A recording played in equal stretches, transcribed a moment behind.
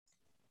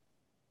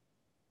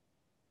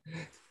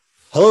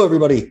Hello,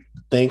 everybody.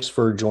 Thanks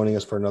for joining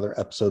us for another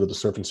episode of the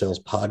Surf and Sales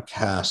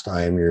Podcast.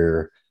 I am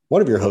your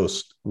one of your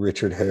hosts,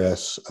 Richard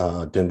Harris,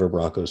 Denver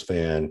Broncos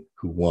fan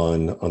who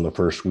won on the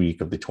first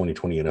week of the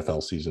 2020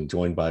 NFL season,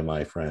 joined by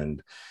my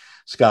friend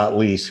Scott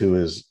Leese, who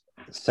is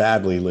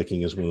sadly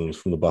licking his wounds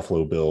from the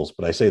Buffalo Bills.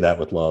 But I say that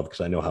with love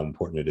because I know how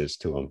important it is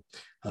to him.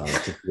 He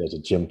has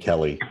a Jim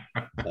Kelly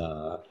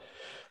uh,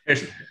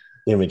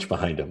 image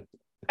behind him.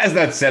 As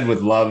that said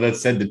with love,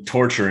 that's said to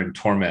torture and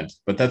torment,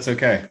 but that's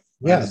okay. I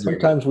Yeah, deserve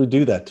it. sometimes we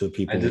do that to I,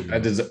 people. de- I,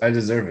 des- I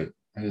deserve it.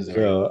 I deserve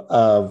it.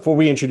 So, before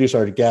we introduce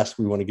our guests,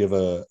 we want to give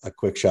a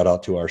quick shout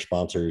out to our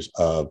sponsors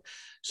of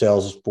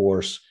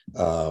Salesforce,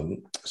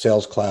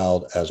 Sales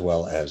Cloud, as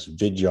well as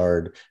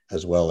Vidyard,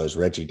 as well as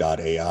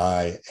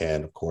Reggie.ai,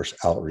 and of course,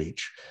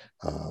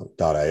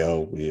 Outreach.io.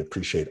 We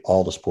appreciate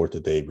all the support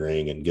that they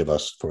bring and give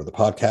us for the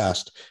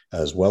podcast,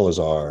 as well as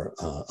our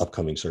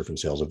upcoming Surf and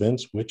Sales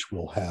events, which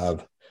will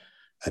have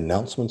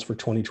announcements for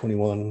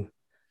 2021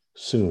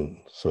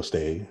 soon. So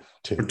stay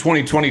For tuned.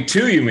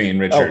 2022, you mean, Oh,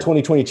 Richard?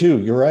 2022.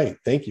 You're right.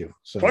 Thank you.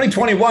 So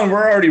 2021,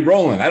 we're already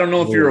rolling. I don't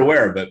know if you're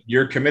aware, but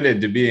you're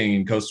committed to being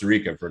in Costa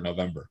Rica for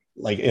November.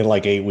 like in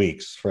like 8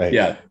 weeks, right?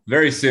 Yeah,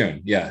 very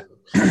soon. Yeah,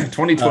 Uh,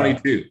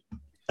 2022.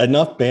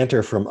 enough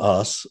banter from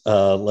us.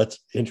 Let's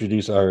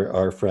introduce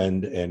our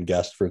friend and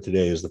guest for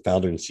today is the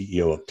founder and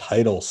CEO of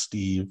Title,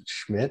 Steve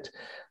Schmidt.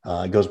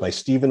 It goes by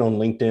Steven on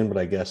LinkedIn, but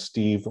I guess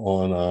Steve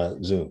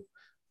on Zoom.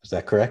 Is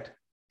that correct?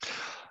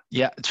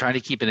 Yeah, trying to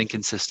keep it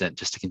inconsistent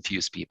just to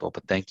confuse people,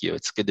 but thank you.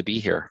 It's good to be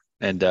here.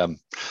 And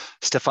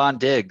Stefan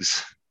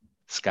Diggs,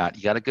 Scott,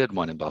 you got a good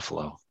one in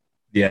Buffalo.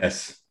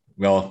 Yes.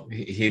 Well,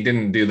 he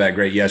didn't do that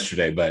great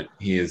yesterday, but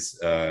he is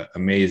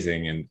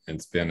amazing, and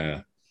it's been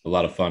a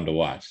lot of fun to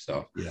watch.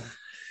 So, Yeah.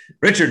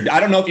 Richard, I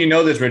don't know if you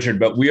know this, Richard,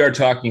 but we are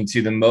talking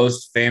to the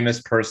most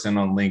famous person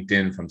on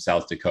LinkedIn from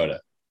South Dakota.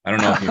 I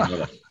don't know if you know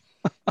that.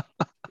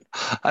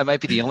 I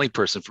might be the only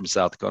person from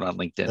South Dakota on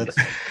LinkedIn.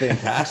 That's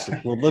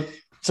fantastic. Well, look,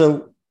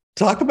 so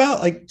talk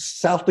about like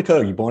South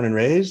Dakota. You born and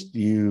raised?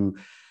 You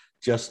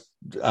just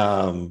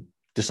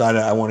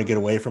decided I want to get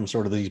away from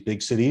sort of these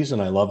big cities,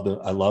 and I love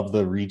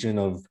the region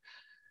of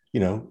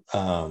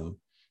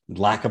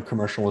lack of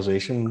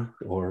commercialization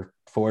or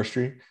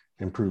forestry,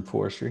 improved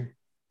forestry.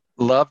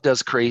 Love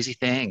does crazy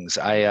things.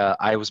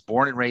 I was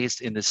born and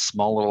raised in this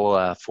small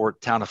little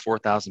town of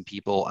 4,000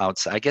 people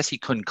outside. I guess you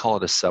couldn't call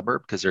it a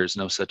suburb because there's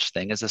no such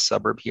thing as a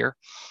suburb here.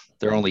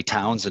 There are only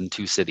towns and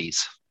two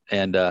cities.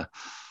 And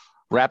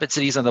Rapid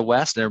City's on the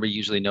west, and everybody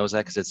usually knows that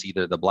because it's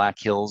either the Black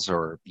Hills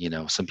or,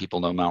 some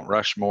people know Mount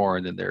Rushmore.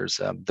 And then there's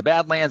the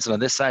Badlands. And on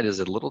this side is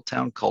a little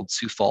town called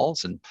Sioux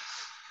Falls. And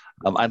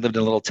I lived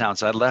in a little town.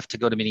 So I left to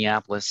go to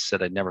Minneapolis,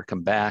 said I'd never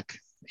come back,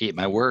 ate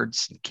my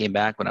words, and came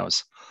back when I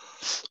was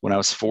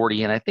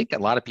 40. And I think a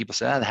lot of people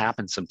say that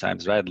happens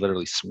sometimes, but I had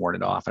literally sworn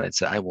it off. And I'd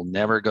said, I will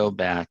never go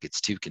back.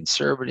 It's too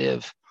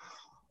conservative.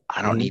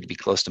 I don't need to be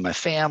close to my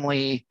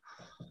family.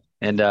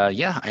 And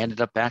yeah, I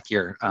ended up back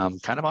here, kind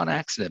of on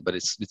accident, but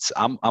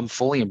I'm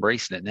fully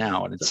embracing it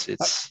now, and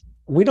it's.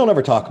 We don't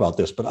ever talk about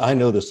this, but I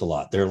know this a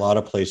lot. There are a lot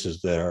of places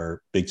that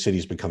are big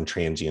cities become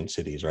transient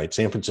cities, right?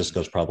 San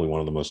Francisco is probably one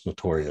of the most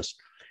notorious.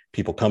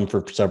 People come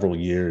for several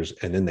years,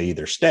 and then they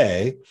either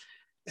stay,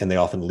 and they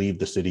often leave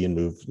the city and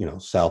move,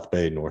 South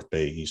Bay, North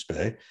Bay, East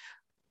Bay,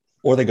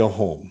 or they go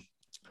home.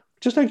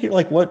 Just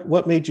like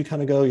what made you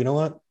kind of go, you know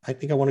what? I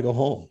think I want to go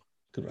home.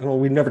 I know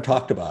we've never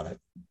talked about it.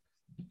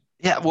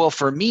 Yeah, well,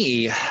 for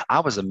me, I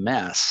was a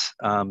mess.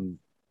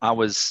 I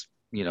was,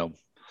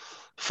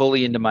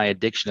 fully into my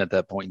addiction at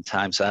that point in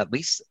time. So at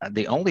least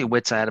the only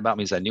wits I had about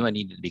me is I knew I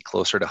needed to be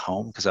closer to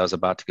home because I was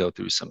about to go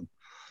through some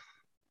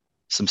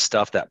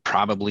stuff that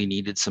probably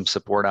needed some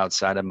support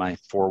outside of my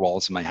four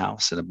walls of my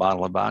house and a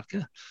bottle of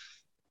vodka.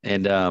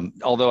 And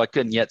although I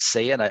couldn't yet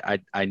say it,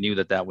 I knew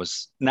that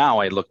was. Now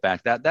I look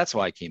back, that's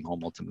why I came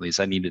home ultimately. Is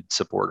I needed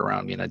support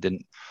around me, and I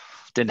didn't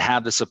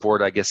have the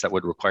support. I guess that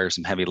would require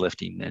some heavy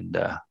lifting and.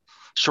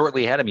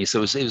 Shortly ahead of me. So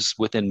it was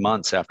within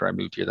months after I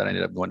moved here that I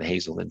ended up going to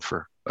Hazelden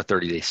for a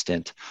 30-day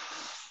stint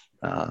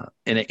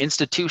in an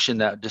institution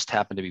that just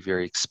happened to be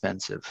very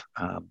expensive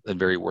and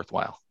very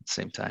worthwhile at the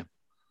same time.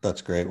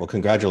 That's great. Well,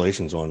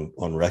 congratulations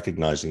on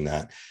recognizing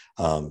that.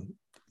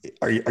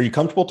 Are you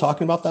comfortable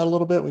talking about that a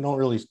little bit? We don't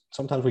really.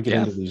 Sometimes we get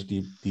into these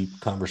deep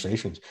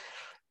conversations.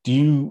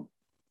 Do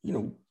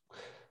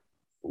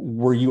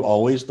were you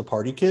always the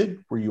party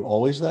kid? Were you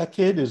always that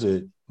kid? Is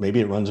it maybe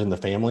it runs in the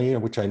family,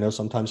 which I know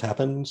sometimes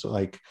happens?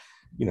 Like,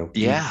 do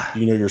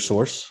you know your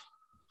source?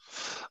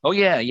 Oh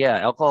yeah, yeah.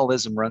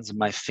 Alcoholism runs in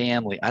my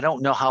family. I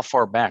don't know how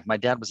far back. My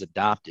dad was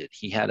adopted.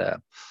 He had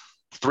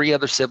three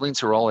other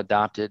siblings who were all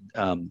adopted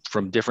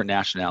from different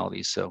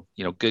nationalities. So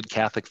good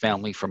Catholic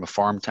family from a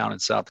farm town in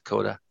South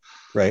Dakota.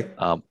 Right.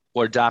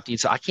 Or adopting.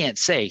 So I can't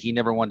say he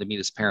never wanted to meet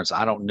his parents.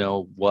 I don't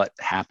know what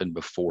happened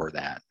before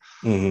that.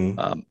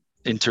 Mm-hmm.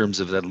 In terms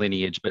of that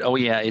lineage, but oh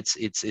yeah,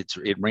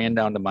 it ran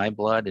down to my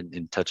blood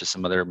and touches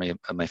some other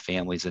of my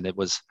families. And it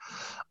was,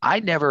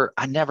 I never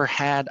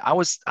had, I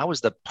was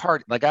the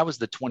part, like I was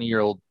the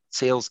 20-year-old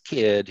sales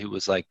kid who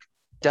was like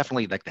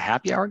definitely like the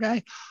happy hour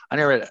guy. I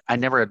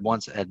never had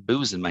once had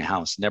booze in my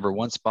house, never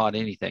once bought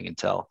anything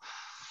until,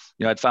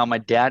 I'd found my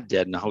dad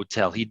dead in a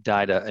hotel. He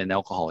died an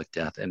alcoholic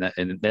death. And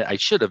I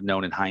should have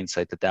known in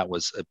hindsight that that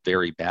was a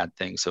very bad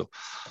thing. So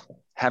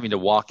having to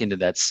walk into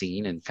that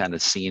scene and kind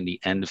of seeing the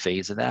end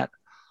phase of that.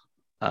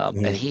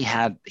 And he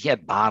had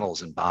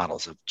bottles and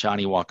bottles of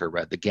Johnny Walker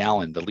Red, the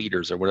gallon, the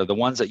liters, or whatever, the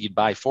ones that you'd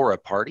buy for a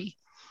party,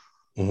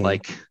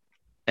 like,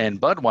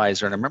 and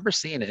Budweiser. And I remember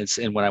seeing it.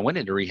 And when I went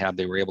into rehab,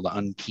 they were able to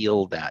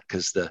unpeel that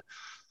because the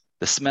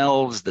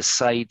smells, the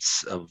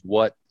sights of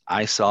what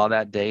I saw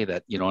that day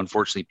that,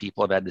 unfortunately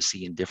people have had to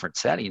see in different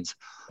settings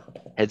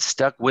had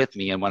stuck with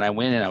me. And when I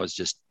went in, I was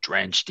just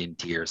drenched in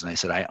tears. And I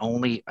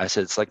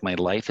said, it's like my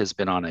life has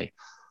been on a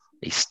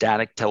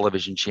static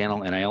television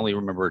channel. And I only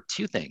remember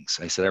two things.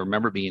 I said, I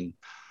remember being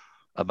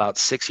about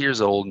 6 years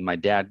old and my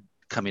dad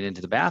coming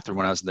into the bathroom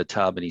when I was in the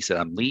tub and he said,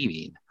 I'm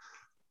leaving.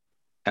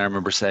 And I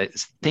remember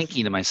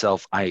thinking to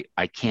myself, I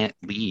can't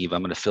leave.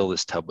 I'm going to fill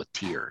this tub with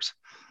tears.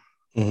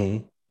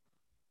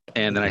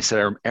 And then I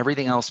said,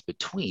 everything else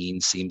between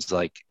seems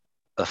like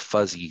a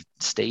fuzzy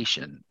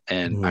station.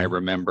 And I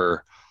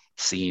remember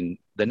seeing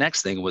the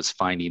next thing was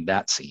finding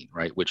that scene,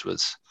 right? Which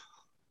was,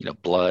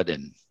 blood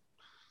and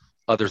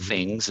other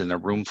things in a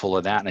room full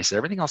of that. And I said,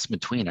 everything else in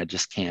between, I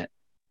just can't,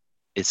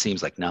 it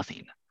seems like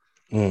nothing.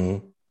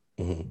 And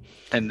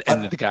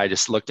the guy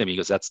just looked at me, he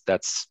goes,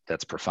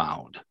 that's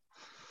profound.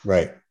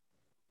 Right.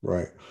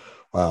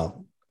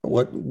 Wow.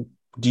 What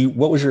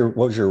was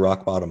your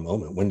rock bottom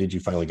moment? When did you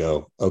finally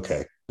go,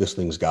 okay, this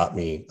thing's got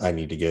me. I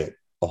need to get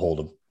a hold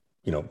of,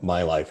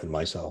 my life and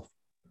myself?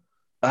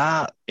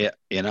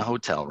 In a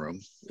hotel room,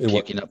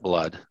 puking up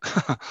blood.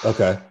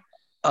 Okay.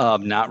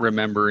 Not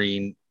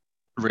remembering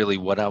really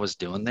what I was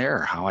doing there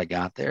or how I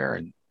got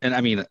there. And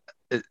I mean,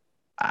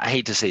 I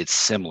hate to say it's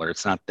similar.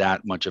 It's not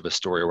that much of a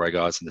story where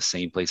I was in the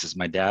same place as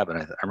my dad, but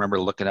I remember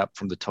looking up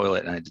from the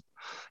toilet and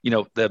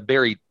the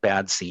very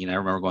bad scene. I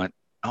remember going,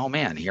 oh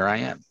man, here I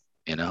am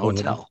in a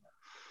hotel.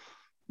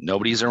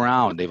 Nobody's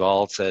around. They've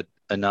all said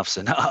enough's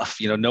enough.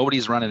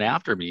 Nobody's running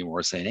after me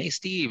anymore saying, hey,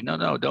 Steve,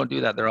 no, don't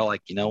do that. They're all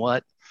like, you know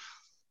what?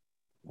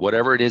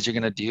 Whatever it is you're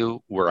going to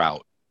do, we're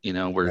out. You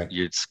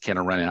just kind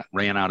of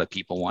ran out of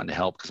people wanting to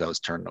help because I was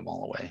turning them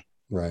all away.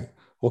 Right.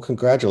 Well,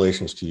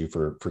 congratulations to you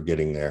for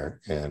getting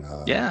there. And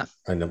yeah,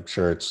 and I'm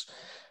sure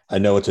I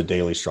know it's a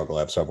daily struggle.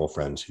 I have several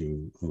friends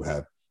who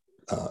have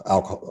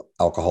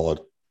alcohol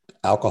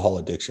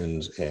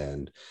addictions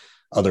and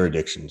other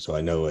addictions. So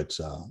I know it's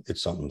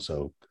something.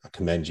 So I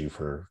commend you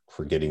for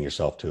getting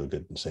yourself to a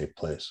good and safe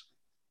place.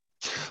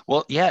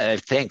 Well, yeah,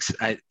 thanks.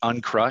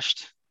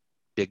 Uncrushed,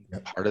 big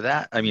part of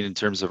that. I mean, in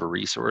terms of a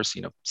resource,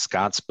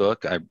 Scott's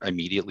book, I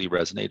immediately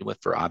resonated with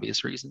for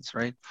obvious reasons,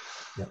 right?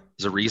 Yeah.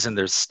 There's a reason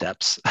there's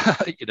steps.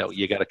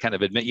 You got to kind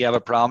of admit you have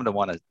a problem to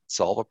want to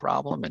solve a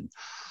problem.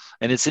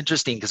 And it's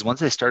interesting because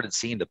once I started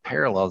seeing the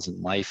parallels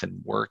in life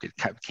and work, it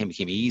kind of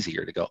became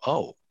easier to go,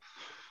 oh,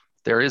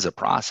 there is a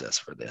process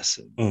for this.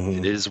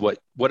 It is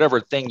whatever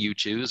thing you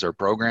choose or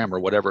program or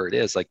whatever it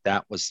is, like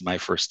that was my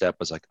first step,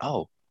 was like,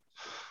 oh,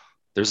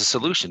 there's a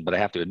solution, but I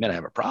have to admit I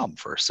have a problem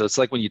first. So it's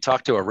like when you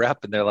talk to a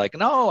rep and they're like,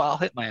 no, I'll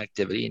hit my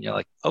activity. And you're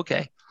like,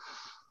 okay.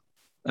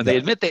 And they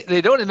admit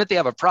they don't admit they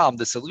have a problem.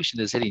 The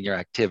solution is hitting your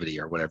activity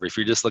or whatever. If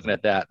you're just looking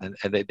at that and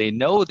they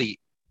know they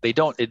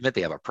don't admit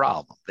they have a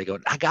problem. They go,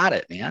 I got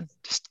it, man.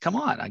 Just come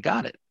on. I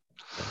got it.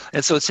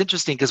 And so it's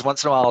interesting because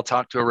once in a while I'll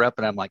talk to a rep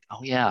and I'm like,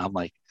 oh yeah. I'm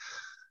like,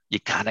 you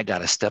kind of got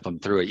to step them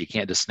through it. You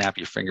can't just snap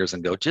your fingers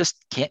and go, just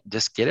get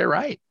it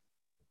right.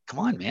 Come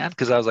on, man.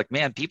 Because I was like,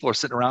 man, people are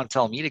sitting around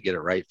telling me to get it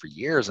right for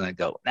years. And I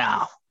go,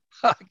 now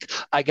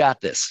I got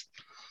this.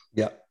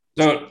 Yeah.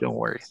 So don't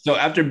worry. So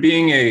after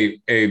being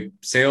a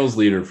sales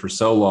leader for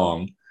so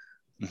long,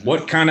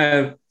 what kind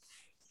of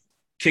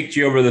kicked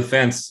you over the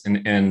fence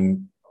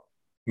and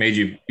made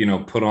you,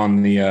 put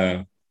on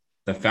the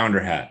founder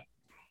hat?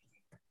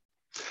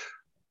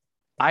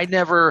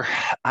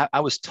 I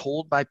was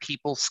told by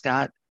people,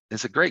 Scott,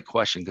 it's a great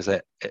question because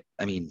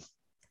I mean,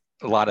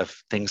 a lot of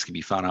things can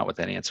be found out with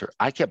that answer.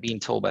 I kept being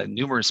told by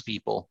numerous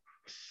people,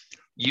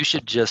 you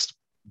should just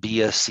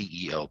be a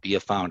CEO, be a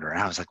founder.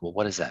 And I was like, well,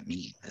 what does that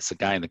mean? It's the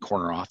guy in the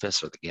corner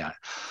office or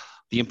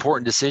the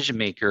important decision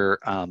maker,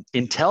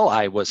 until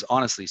I was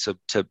honestly, so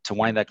to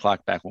wind that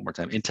clock back one more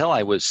time, until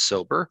I was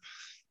sober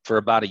for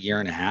about 1.5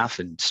 years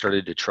and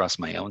started to trust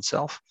my own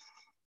self.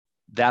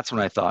 That's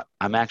when I thought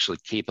I'm actually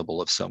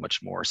capable of so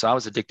much more. So I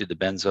was addicted to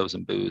benzos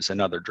and booze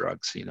and other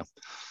drugs,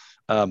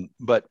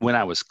 but when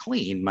I was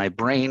clean, my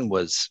brain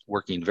was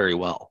working very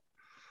well.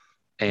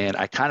 And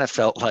I kind of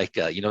felt like,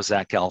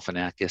 Zach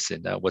Galifianakis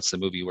in what's the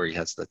movie where he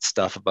has that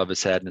stuff above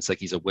his head and it's like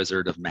he's a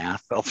wizard of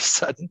math all of a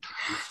sudden.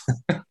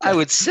 I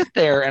would sit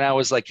there and I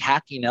was like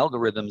hacking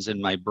algorithms in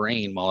my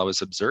brain while I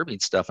was observing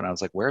stuff. And I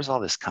was like, where's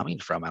all this coming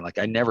from?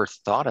 I never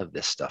thought of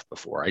this stuff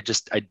before.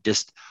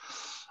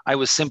 I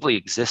was simply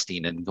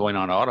existing and going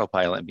on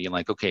autopilot and being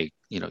like, okay,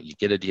 you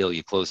get a deal,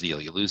 you close a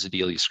deal, you lose a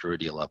deal, you screw a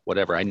deal up,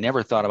 whatever. I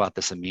never thought about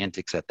the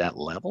semantics at that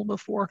level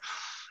before.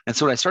 And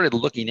so when I started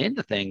looking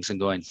into things and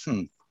going,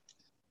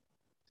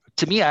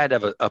 to me, I'd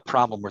have a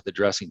problem with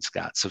addressing,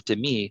 Scott. So to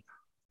me,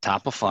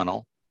 top of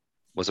funnel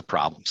was a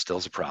problem, still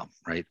is a problem,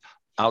 right?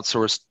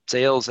 Outsourced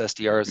sales,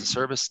 SDR as a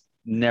service,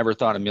 never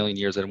thought a million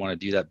years I'd want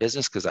to do that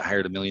business because I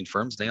hired a million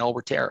firms. They all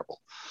were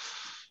terrible.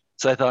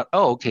 So I thought,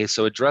 oh, okay,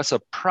 so address a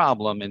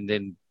problem and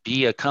then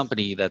be a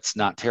company that's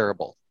not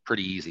terrible.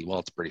 Pretty easy. Well,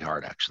 it's pretty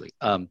hard, actually.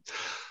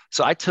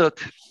 So I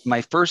took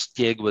my first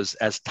gig was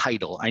as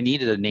title. I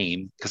needed a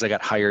name because I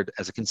got hired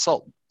as a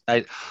consultant.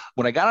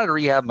 When I got out of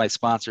rehab, my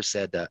sponsor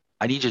said,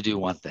 I need you to do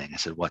one thing. I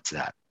said, what's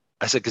that?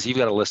 I said, because you've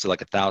got a list of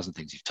like 1,000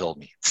 things you've told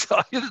me.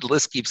 So the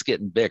list keeps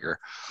getting bigger.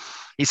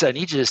 He said, I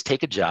need you to just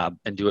take a job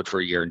and do it for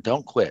a year and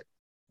don't quit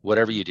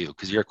whatever you do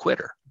because you're a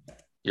quitter.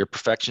 You're a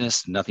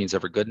perfectionist. Nothing's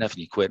ever good enough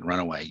and you quit and run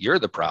away. You're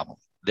the problem.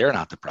 They're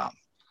not the problem.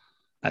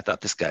 I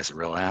thought this guy's a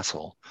real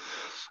asshole.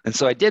 And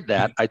so I did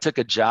that. I took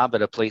a job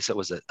at a place that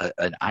was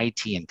an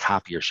IT and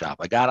copier shop.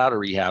 I got out of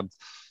rehab.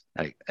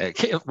 I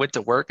went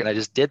to work and I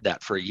just did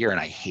that for a year and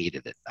I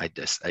hated it. I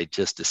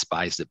just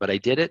despised it, but I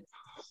did it.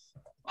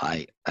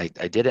 I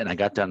did it and I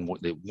got done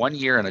 1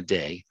 year and a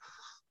day.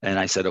 And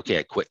I said, okay,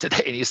 I quit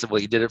today. And he said,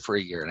 well, you did it for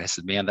a year. And I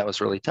said, man, that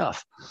was really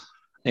tough.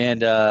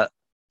 And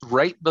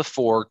right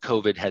before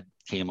COVID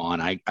came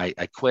on, I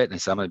quit and I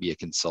said, I'm going to be a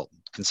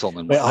consultant.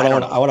 Wait, I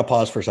want to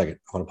pause for a second.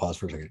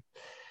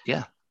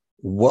 Yeah.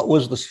 What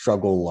was the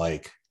struggle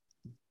like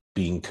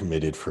being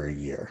committed for a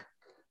year?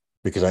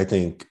 Because I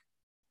think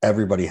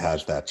everybody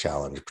has that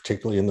challenge,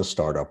 particularly in the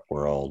startup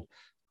world,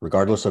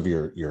 regardless of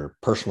your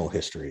personal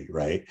history,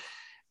 right?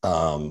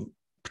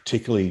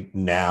 Particularly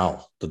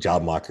now, the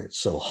job market is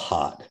so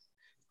hot,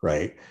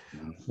 right?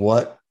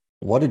 What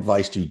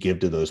advice do you give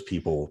to those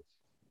people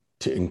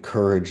to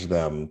encourage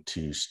them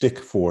to stick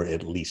for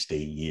at least a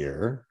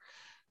year,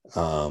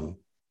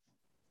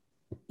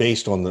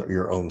 based on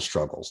your own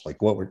struggles? Like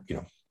what were,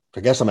 I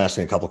guess I'm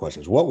asking a couple of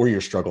questions. What were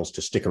your struggles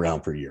to stick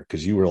around for a year?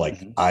 Because you were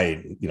like,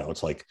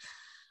 it's like,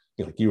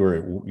 you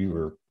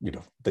were,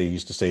 they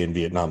used to say in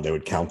Vietnam, they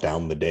would count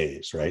down the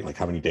days, right? Like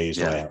how many days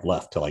do I have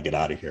left till I get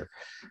out of here,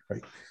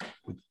 right?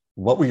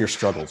 What were your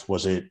struggles?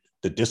 Was it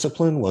the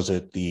discipline? Was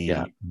it the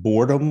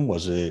boredom?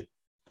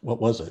 What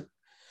was it?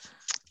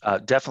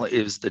 Definitely,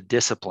 it was the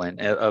discipline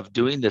of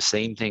doing the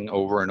same thing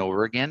over and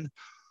over again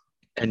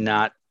and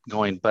not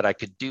going, but I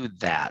could do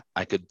that.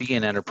 I could be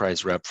an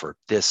enterprise rep for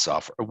this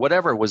software or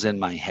whatever was in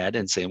my head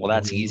and saying, well,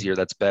 that's easier.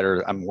 That's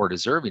better. I'm more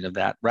deserving of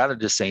that rather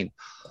than just saying,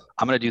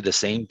 I'm going to do the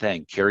same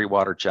thing, carry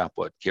water, chop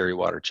wood,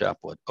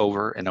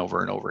 over and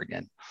over and over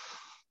again.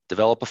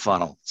 Develop a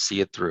funnel, see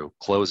it through,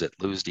 close it,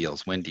 lose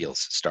deals, win deals,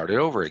 start it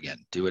over again,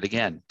 do it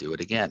again.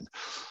 And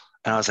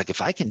I was like,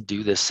 if I can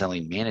do this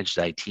selling managed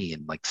IT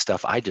and like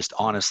stuff I just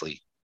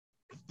honestly,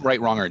 right,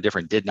 wrong, or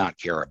indifferent, did not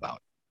care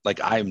about. Like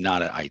I'm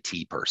not an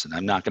IT person.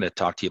 I'm not going to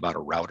talk to you about a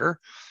router.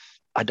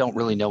 I don't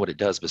really know what it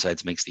does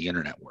besides makes the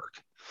internet work.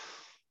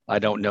 I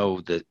don't know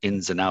the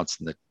ins and outs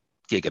and the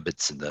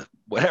gigabits and the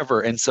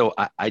whatever. And so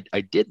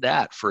I did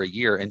that for a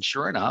year. And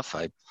sure enough,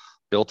 I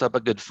built up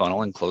a good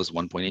funnel and closed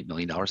 $1.8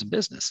 million in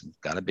business and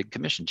got a big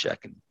commission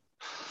check. And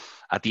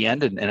at the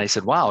end, and I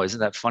said, wow,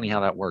 isn't that funny how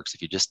that works?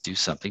 If you just do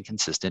something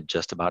consistent,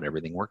 just about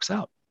everything works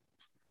out.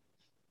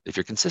 If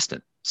you're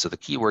consistent. So the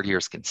key word here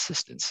is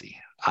consistency.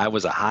 I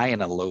was a high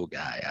and a low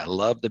guy. I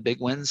loved the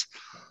big wins.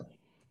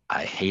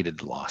 I hated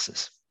the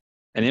losses.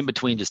 And in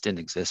between just didn't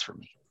exist for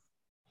me.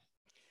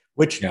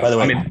 Which, by the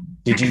way,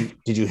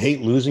 did you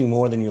hate losing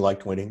more than you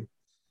liked winning?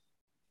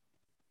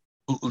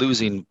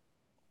 Losing,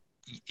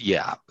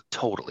 yeah,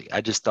 totally.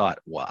 I just thought,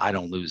 well, I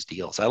don't lose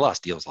deals. I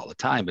lost deals all the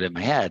time, but in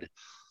my head,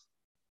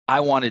 I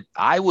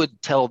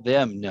would tell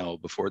them no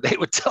before they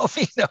would tell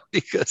me no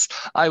because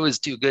I was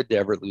too good to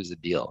ever lose a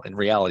deal. And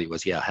reality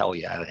was, yeah, hell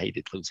yeah, I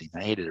hated losing.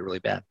 I hated it really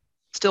bad.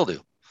 Still do.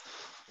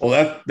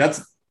 Well,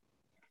 it's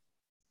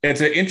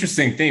an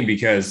interesting thing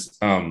because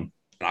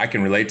I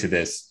can relate to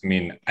this. I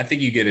mean, I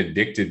think you get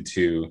addicted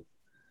to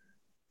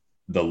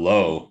the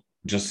low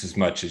just as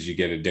much as you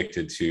get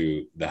addicted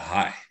to the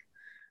high.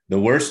 The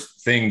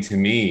worst thing to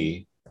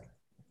me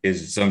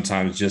is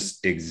sometimes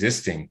just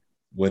existing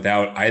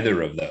without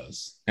either of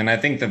those. And I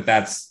think that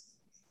that's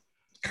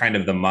kind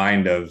of the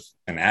mind of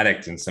an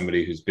addict and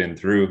somebody who's been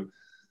through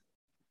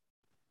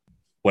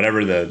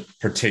whatever the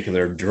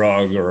particular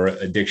drug or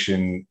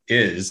addiction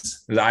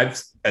is.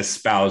 I've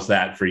espoused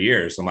that for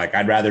years. I'm like,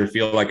 I'd rather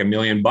feel like $1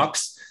 million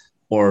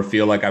or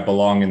feel like I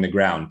belong in the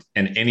ground,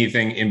 and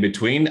anything in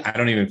between, I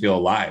don't even feel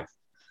alive.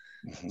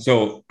 Mm-hmm.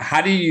 So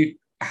how do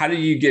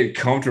you get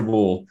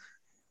comfortable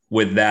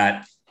with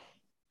that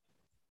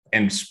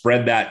and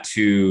spread that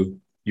to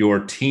your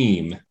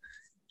team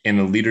in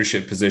a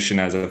leadership position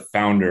as a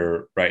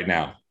founder right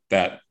now,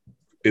 that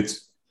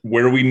it's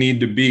where we need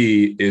to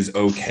be is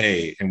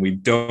okay. And we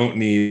don't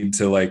need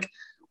to like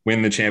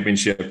win the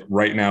championship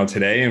right now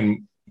today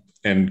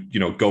and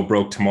go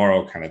broke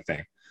tomorrow kind of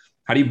thing.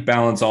 How do you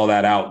balance all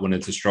that out when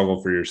it's a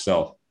struggle for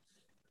yourself?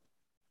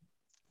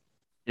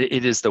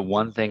 It is the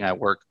one thing I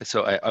work.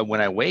 So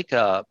when I wake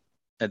up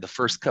and the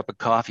first cup of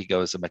coffee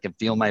goes, I can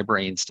feel my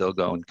brain still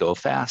going, go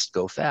fast,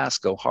 go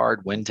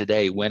hard, win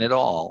today, win it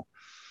all.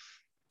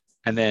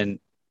 And then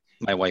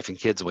my wife and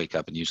kids wake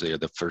up and usually are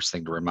the first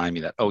thing to remind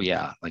me that, oh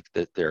yeah, like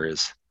that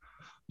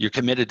you're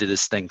committed to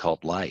this thing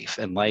called life,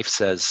 and life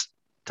says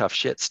tough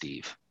shit,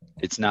 Steve.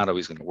 It's not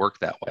always going to work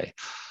that way.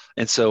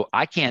 And so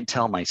I can't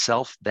tell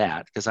myself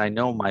that because I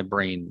know my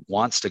brain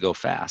wants to go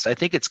fast. I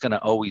think it's going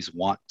to always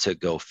want to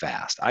go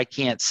fast. I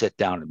can't sit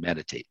down and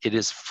meditate. It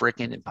is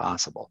freaking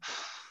impossible.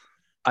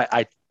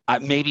 I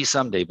maybe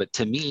someday, but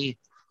to me,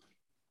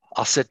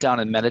 I'll sit down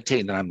and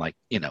meditate and then I'm like,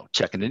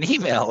 checking an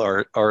email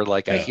or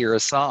like I hear a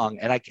song,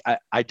 and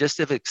I just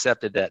have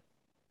accepted that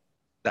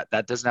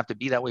doesn't have to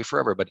be that way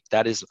forever, but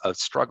that is a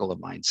struggle of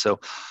mine. So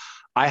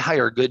I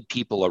hire good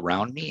people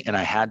around me, and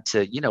I had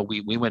to,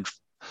 we went.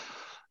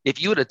 If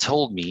you would have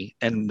told me,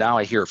 and now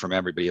I hear it from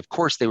everybody, of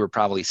course they were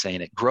probably saying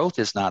it. Growth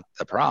is not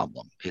the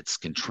problem. It's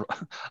control,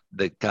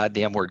 the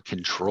goddamn word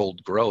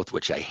controlled growth,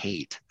 which I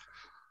hate.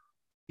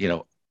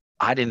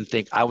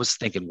 I was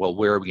thinking, well,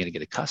 where are we going to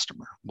get a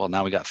customer? Well,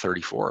 now we got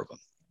 34 of them.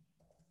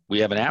 We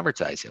haven't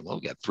advertised yet. Well,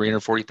 we got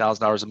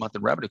 $340,000 a month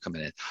in revenue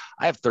coming in.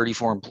 I have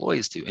 34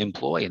 employees to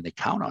employ, and they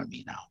count on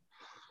me now.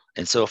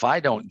 And so if I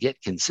don't get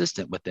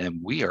consistent with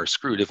them, we are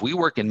screwed. If we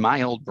work in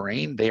my old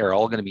brain, they are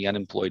all going to be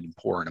unemployed and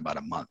poor in about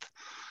a month.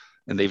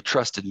 And they've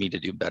trusted me to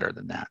do better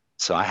than that.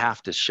 So I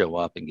have to show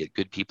up and get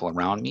good people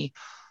around me.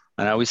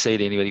 And I always say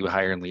to anybody who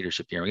hire in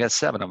leadership here, we got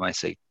 7 of them, I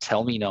say,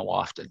 tell me no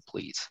often,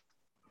 please.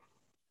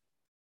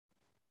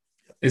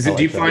 Do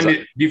you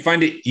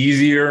find it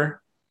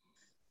easier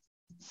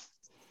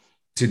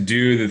to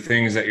do the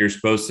things that you're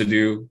supposed to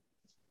do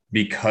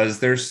because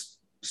there's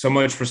so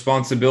much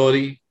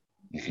responsibility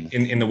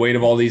in the weight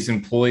of all these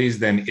employees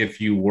than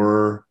if you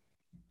were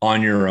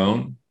on your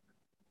own?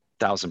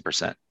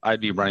 1,000%.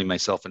 I'd be running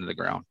myself into the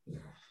ground.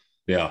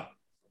 Yeah.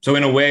 So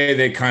in a way,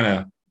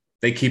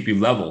 they keep you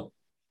level.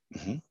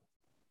 Mm-hmm.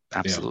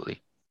 Absolutely. Yeah.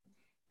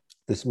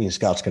 This means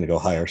Scott's going to go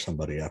hire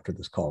somebody after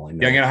this call. I know.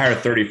 Yeah, I'm going to hire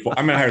 34.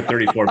 I'm going to hire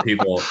 34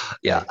 people.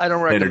 Yeah, I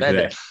don't recommend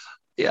it.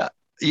 Yeah,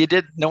 you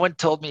did. No one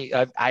told me.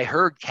 I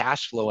heard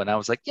cash flow, and I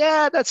was like,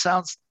 yeah, that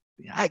sounds.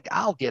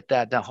 I'll get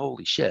that done.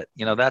 Holy shit!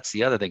 That's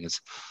the other thing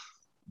is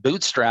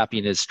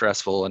bootstrapping is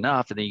stressful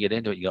enough, and then you get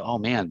into it. You go, oh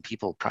man,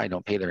 people probably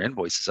don't pay their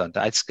invoices on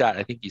time. Scott,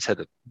 I think you said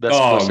the best.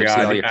 Oh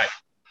God.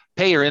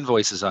 Pay your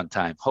invoices on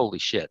time. Holy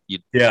shit.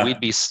 We'd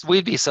be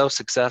so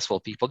successful.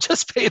 People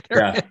just pay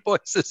their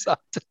invoices on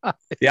time.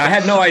 Yeah. I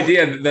had no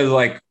idea that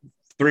like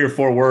 3 or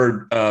 4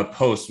 word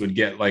posts would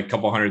get like a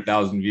couple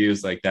 100,000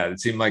 views like that. It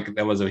seemed like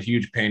that was a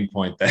huge pain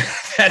point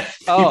that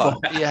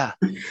people had.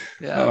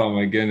 Yeah. Oh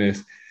my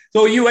goodness.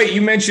 So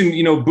you mentioned,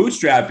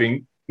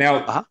 bootstrapping.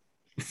 Now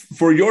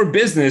for your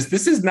business,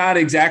 this is not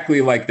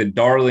exactly like the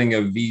darling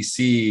of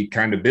VC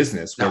kind of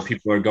business where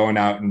people are going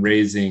out and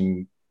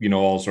raising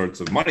all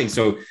sorts of money.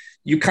 So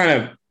you kind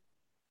of,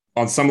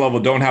 on some level,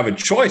 don't have a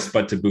choice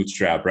but to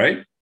bootstrap,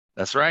 right?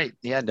 That's right.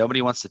 Yeah.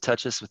 Nobody wants to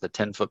touch us with a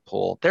 10-foot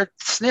pole. They're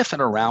sniffing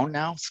around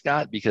now,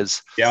 Scott,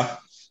 because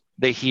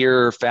they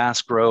hear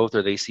fast growth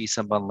or they see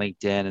something on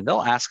LinkedIn and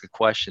they'll ask a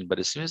question. But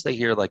as soon as they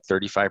hear like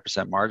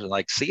 35% margin,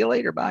 like, see you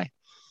later, bye.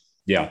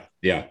 Yeah.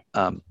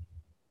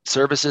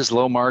 Services,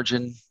 low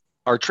margin.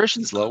 Our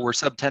attrition's low. We're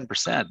sub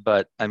 10%.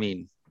 But I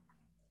mean,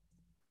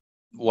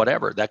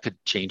 whatever, that could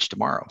change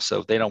tomorrow.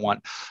 So if they don't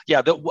want,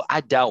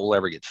 I doubt we'll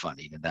ever get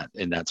funding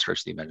in that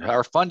stretch of the event.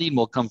 Our funding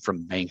will come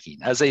from banking.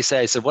 As they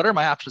say, I said, what are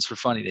my options for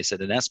funding? They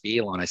said an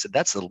SBA loan. I said,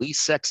 that's the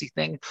least sexy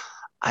thing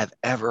I've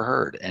ever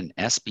heard. An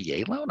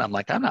SBA loan? I'm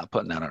like, I'm not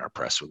putting that on our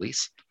press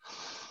release.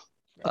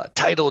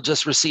 Title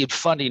just received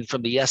funding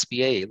from the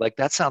SBA. Like,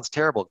 that sounds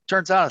terrible.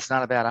 Turns out it's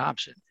not a bad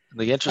option.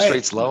 The interest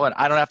rate's low and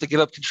I don't have to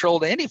give up control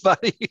to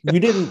anybody.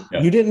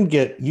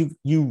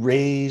 You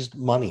raised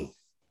money.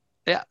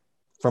 Yeah.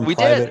 From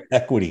private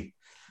equity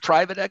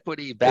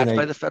backed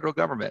by the federal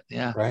government.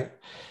 Yeah. Right.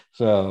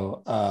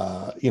 So,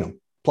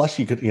 plus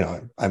you could,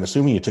 I'm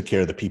assuming you took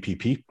care of the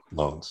PPP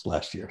loans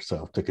last year.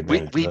 So took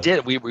advantage. We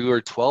did. We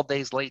were 12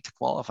 days late to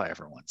qualify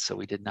for one. So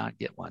we did not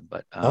get one,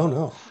 but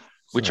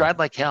we tried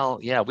like hell.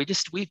 Yeah.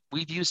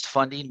 We've used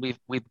funding.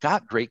 We've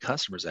got great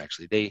customers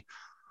actually.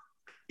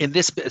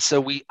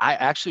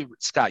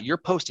 Scott, your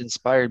post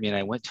inspired me. And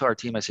I went to our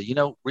team. I said,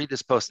 read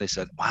this post. And they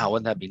said, wow,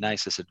 wouldn't that be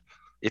nice? I said,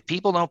 if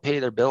people don't pay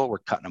their bill, we're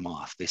cutting them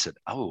off. They said,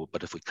 oh,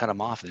 but if we cut them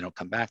off and they don't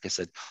come back, I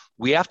said,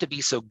 we have to be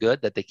so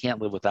good that they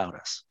can't live without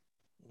us.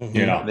 Mm-hmm.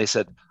 And they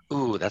said,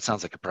 ooh, that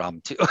sounds like a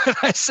problem too. And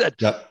I said,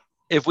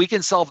 if we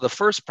can solve the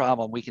first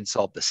problem, we can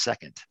solve the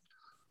second.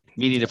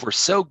 Meaning if we're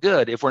so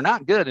good, if we're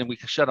not good and we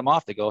can shut them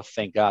off, they go, oh,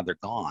 thank God they're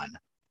gone.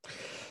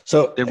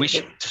 So then we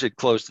should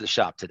close the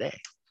shop today.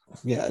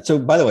 Yeah. So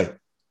by the way,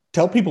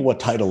 tell people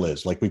what title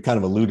is. Like we've kind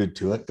of alluded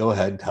to it. Go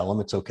ahead, tell them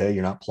it's okay.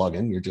 You're not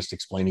plugging. You're just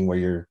explaining where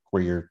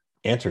your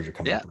answers are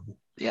coming from.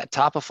 Yeah.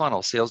 Top of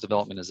funnel sales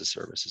development as a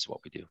service is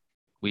what we do.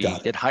 We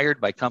get hired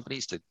by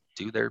companies to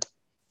do their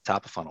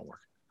top of funnel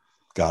work.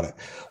 Got it.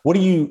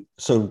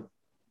 So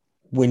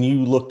when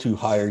you look to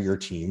hire your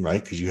team,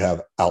 right? Because you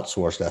have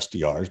outsourced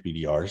SDRs,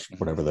 BDRs,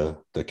 whatever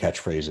the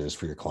catchphrase is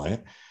for your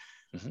client.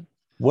 Mm-hmm.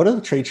 What are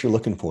the traits you're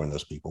looking for in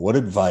those people? What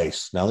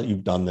advice, now that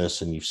you've done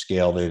this and you've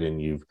scaled it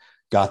and you've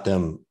got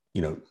them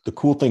the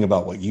cool thing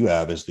about what you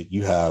have is that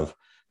you have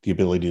the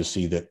ability to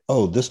see that,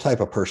 oh, this type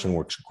of person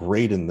works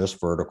great in this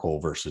vertical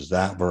versus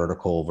that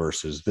vertical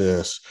versus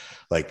this.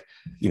 Like,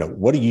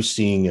 what are you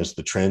seeing as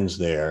the trends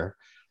there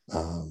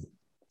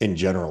in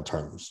general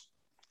terms?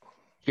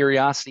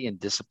 Curiosity and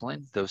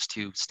discipline, those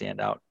two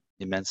stand out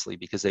immensely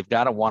because they've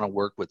got to want to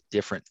work with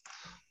different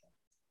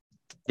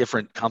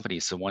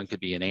companies. So one could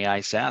be an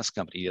AI SaaS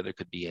company. The other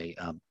could be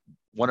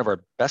one of our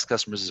best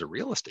customers is a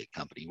real estate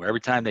company where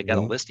every time they got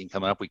a listing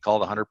coming up, we call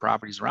the 100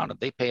 properties around them.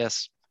 They pay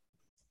us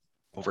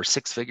over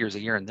 6 figures a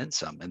year and then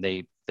some, and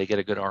they get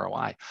a good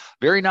ROI.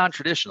 Very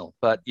non-traditional,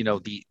 but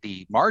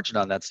the margin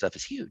on that stuff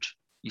is huge.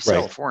 You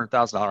sell a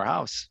 $400,000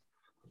 house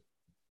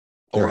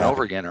over and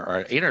over again, or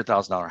an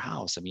 $800,000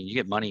 house. I mean, you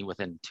get money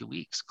within 2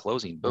 weeks,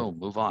 closing, boom,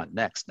 move on,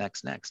 next.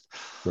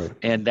 Right.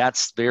 And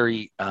that's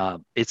very,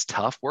 it's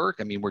tough work.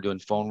 I mean, we're doing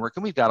phone work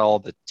and we've got all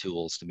the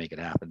tools to make it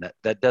happen.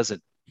 The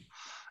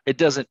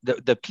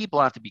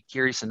people have to be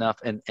curious enough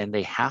and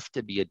they have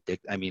to be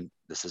addicted. I mean,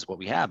 this is what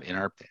we have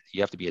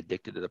you have to be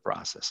addicted to the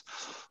process.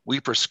 We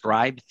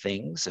prescribe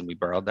things, and we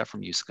borrowed that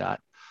from you,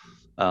 Scott,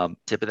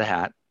 tip of the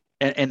hat.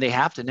 And they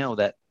have to know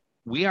that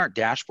we aren't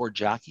dashboard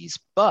jockeys,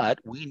 but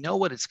we know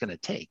what it's going to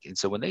take. And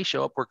so when they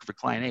show up working for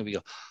client A, we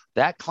go,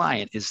 that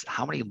client is,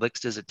 how many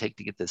licks does it take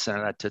to get the center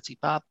of that Tootsie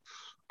Pop?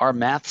 Our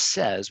math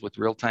says with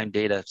real-time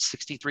data,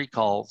 63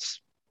 calls,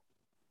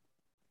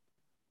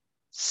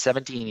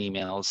 17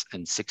 emails,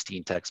 and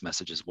 16 text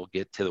messages will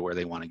get to where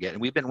they want to get.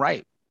 And we've been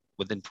right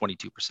within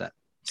 22%.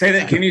 Say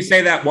that. Can you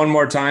say that one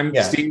more time,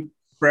 Steve,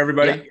 for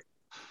everybody? Yeah.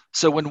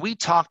 So when we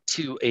talk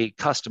to a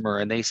customer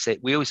and we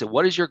always say,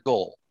 what is your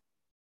goal?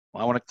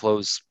 Well, I want to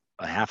close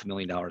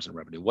 $500,000 in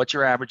revenue. What's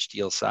your average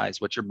deal size?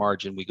 What's your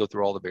margin? We go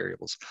through all the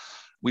variables.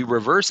 We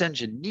reverse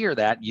engineer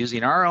that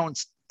using our own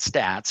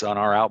stats on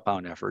our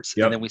outbound efforts.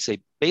 Yep. And then we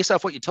say, based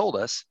off what you told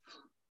us,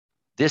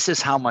 this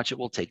is how much it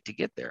will take to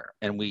get there.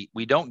 And we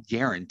don't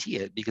guarantee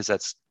it because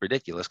that's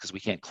ridiculous because we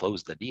can't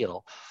close the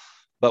deal.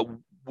 But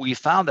we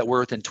found that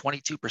we're within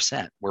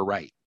 22%. We're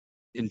right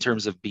in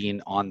terms of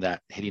being on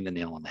that, hitting the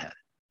nail on the head.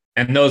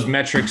 And those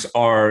metrics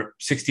are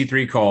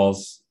 63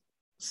 calls.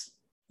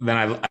 Then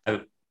I'm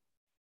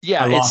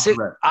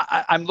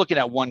looking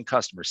at one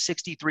customer,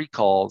 63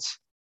 calls,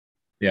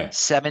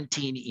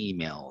 17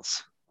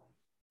 emails,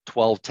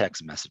 12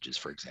 text messages,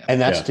 for example. And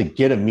that's to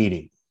get a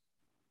meeting.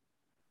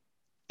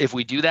 If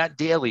we do that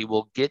daily,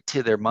 we'll get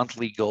to their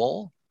monthly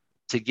goal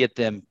to get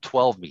them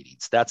 12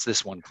 meetings. That's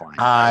this one client.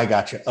 I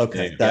got you.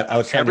 Okay. I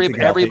was trying to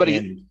figure out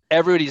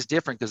everybody's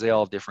different because they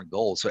all have different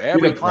goals. So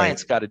every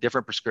client's got a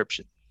different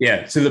prescription.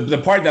 Yeah. So the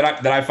part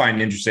that I find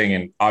interesting,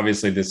 and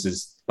obviously this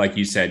is, like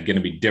you said, going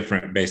to be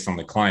different based on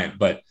the client,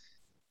 but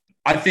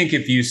I think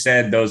if you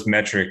said those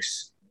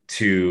metrics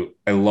to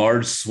a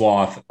large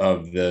swath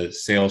of the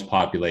sales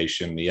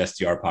population, the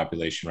SDR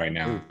population right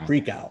now,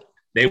 freak out.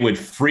 They would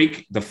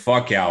freak the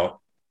fuck out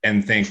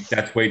and think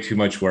that's way too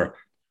much work.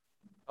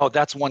 Oh,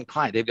 that's one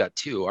client. They've got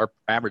two. Our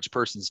average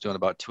person's doing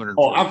about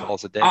 240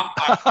 calls a day.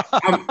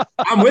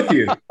 I'm with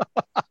you.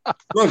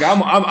 Look,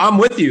 I'm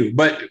with you.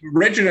 But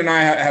Richard and I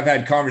have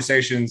had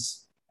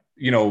conversations,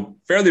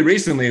 fairly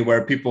recently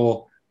where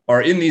people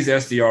are in these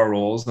SDR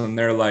roles and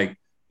they're like,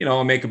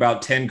 I'll make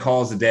about 10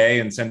 calls a day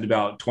and send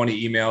about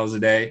 20 emails a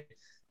day.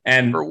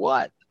 And for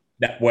what?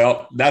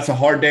 That's a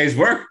hard day's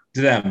work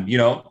to them.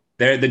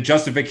 The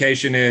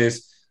justification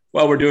is,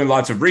 well, we're doing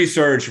lots of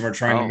research and we're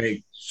trying to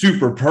make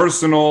super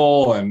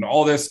personal and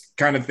all this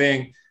kind of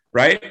thing.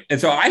 Right. And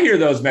so I hear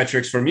those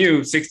metrics from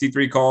you,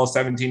 63 calls,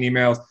 17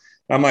 emails.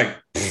 I'm like,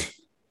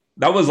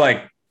 that was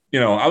like,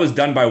 I was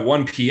done by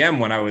 1 p.m.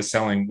 when I was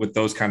selling with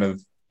those kind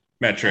of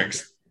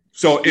metrics.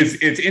 So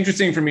it's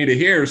interesting for me to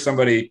hear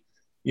somebody,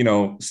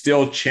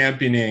 still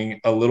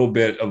championing a little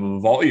bit of a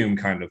volume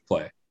kind of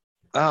play.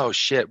 Oh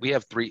shit. We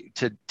have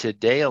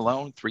today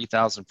alone,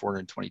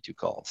 3,422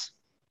 calls.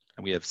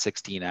 And we have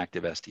 16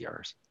 active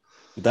SDRs.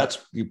 But that's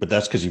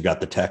because you've got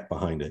the tech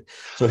behind it.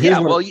 So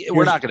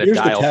we're not going to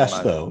dial the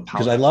test though,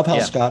 because I love how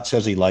Scott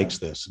says he likes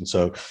this. And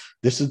so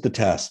this is the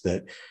test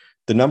that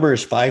the number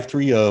is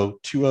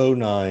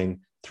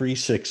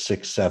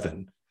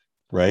 530-209-3667,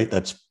 right?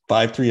 That's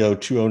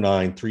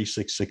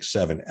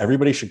 530-209-3667.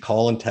 Everybody should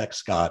call and text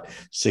Scott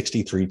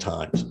 63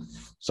 times.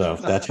 So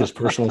that's his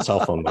personal cell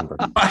phone number.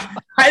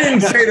 I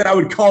didn't say that I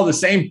would call the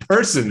same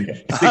person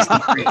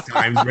 63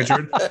 times,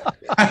 Richard.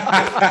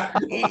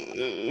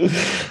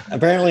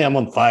 Apparently, I'm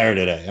on fire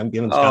today. I'm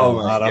giving Scott a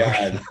lot of.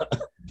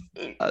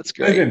 That's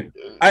great.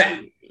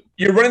 Listen,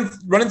 you're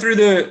running through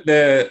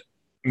the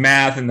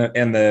math and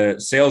the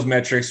sales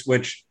metrics,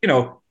 which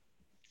not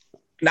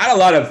a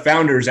lot of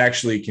founders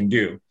actually can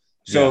do.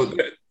 So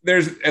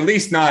there's at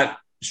least not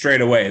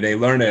straight away. They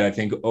learn it, I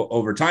think,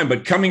 over time.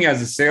 But coming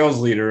as a sales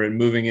leader and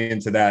moving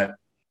into that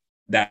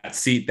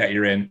seat that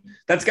you're in,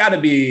 that's got to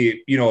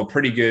be, a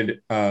pretty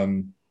good,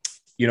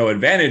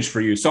 advantage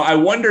for you. So I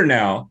wonder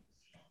now,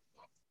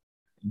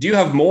 do you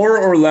have more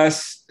or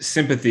less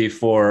sympathy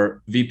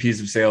for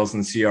VPs of sales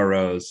and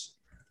CROs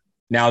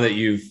now that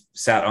you've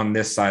sat on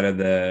this side of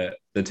the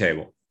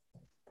table?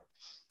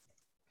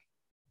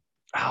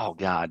 Oh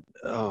God.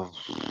 Oh,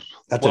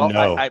 That's well, a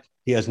no.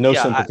 He has no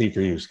yeah, sympathy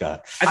for you,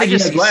 Scott. I think he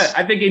has less.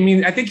 I think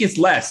it's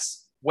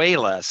less. Way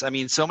less. I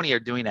mean, so many are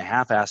doing a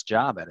half-assed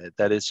job at it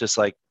that it's just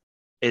like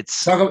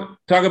it's. Talk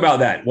about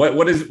that.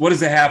 What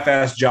does a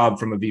half-assed job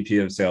from a VP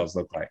of sales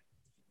look like?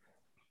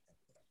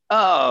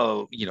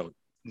 Oh,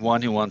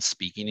 one who wants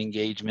speaking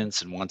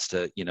engagements and wants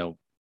to,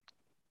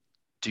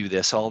 do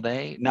this all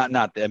day. Not.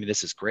 I mean,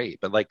 this is great,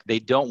 but like they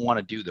don't want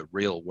to do the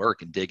real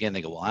work and dig in.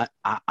 They go, well,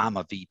 I'm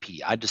a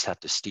VP. I just have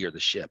to steer the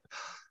ship.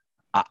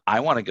 I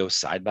want to go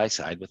side by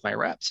side with my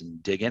reps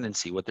and dig in and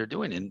see what they're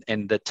doing.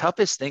 And the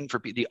toughest thing for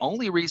people, the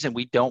only reason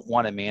we don't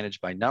want to manage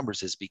by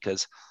numbers is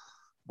because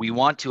we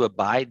want to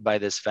abide by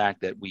this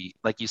fact that we,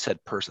 like you said,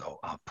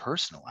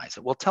 personalize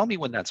it. Well, tell me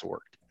when that's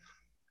worked.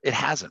 It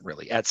hasn't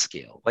really at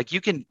scale. Like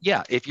you can,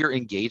 yeah, if you're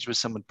engaged with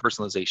someone,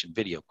 personalization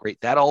video, great,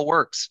 that all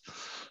works.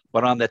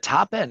 But on the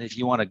top end, if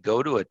you want to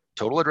go to a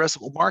total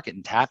addressable market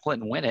and tackle it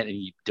and win it, and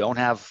you don't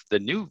have the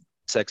new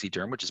sexy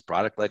term, which is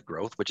product-led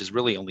growth, which is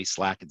really only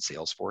Slack and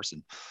Salesforce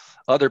and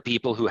other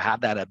people who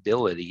have that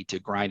ability to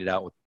grind it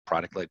out with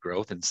product-led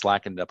growth, and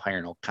Slack ended up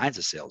hiring all kinds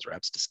of sales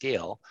reps to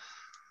scale,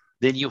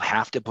 then you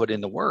have to put in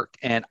the work.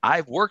 And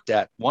I've worked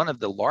at one of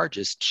the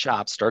largest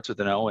shops, starts with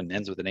an O and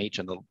ends with an H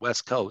on the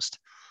West Coast,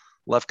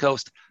 left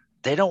coast.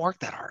 They don't work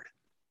that hard.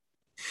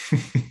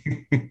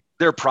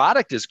 Their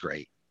product is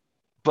great,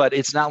 but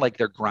it's not like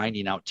they're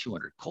grinding out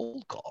 200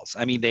 cold calls.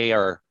 I mean, they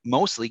are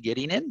mostly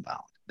getting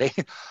inbound.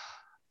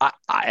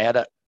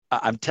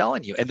 I'm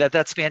telling you, and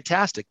that's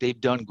fantastic. They've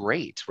done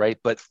great, right?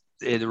 But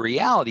the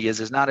reality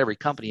is not every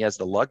company has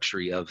the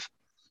luxury of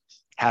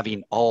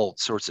having all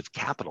sorts of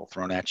capital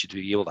thrown at you to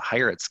be able to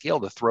hire at scale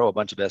to throw a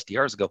bunch of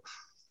SDRs and go,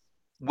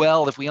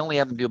 well, if we only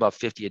have them do about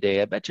 50 a day,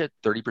 I bet you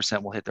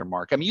 30% will hit their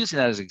mark. I'm using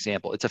that as an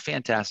example. It's a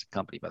fantastic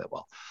company, by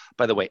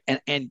the way.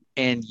 And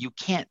you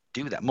can't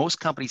do that. Most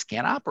companies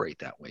can't operate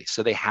that way.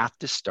 So they have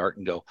to start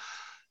and go.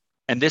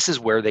 And this is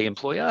where they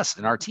employ us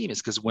and our team,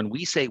 is because when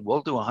we say we'll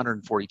do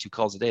 142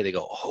 calls a day, they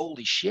go,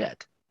 holy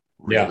shit,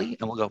 really? Yeah.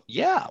 And we'll go,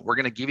 yeah, we're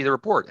going to give you the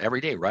report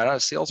every day right out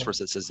of Salesforce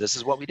that says this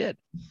is what we did.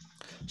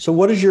 So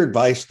what is your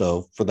advice,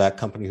 though, for that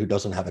company who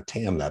doesn't have a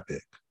TAM that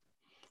big?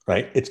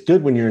 Right. It's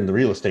good when you're in the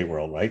real estate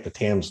world, right? The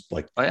TAM's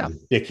like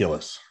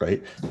ridiculous,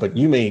 right? But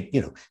you may,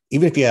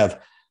 even if you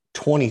have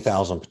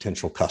 20,000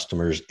 potential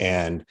customers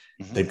and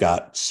they've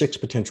got 6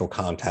 potential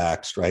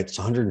contacts, right? It's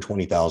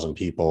 120,000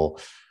 people,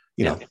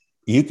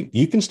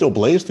 you can still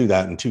blaze through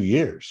that in 2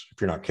 years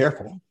if you're not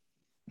careful.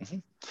 Mm-hmm.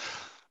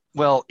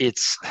 Well,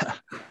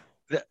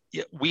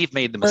 we've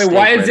made the mistake.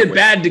 Why is it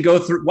bad to go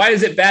through? Why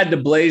is it bad to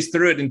blaze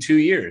through it in 2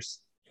 years?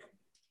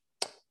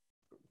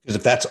 Because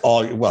if that's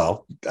all,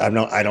 well, I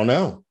don't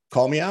know.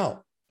 Call me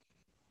out.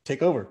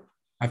 Take over.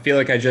 I feel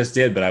like I just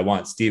did, but I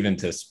want Steven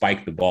to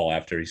spike the ball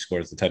after he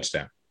scores the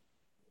touchdown.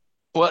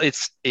 Well,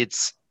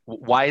 it's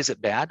why is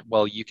it bad?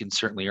 Well, you can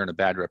certainly earn a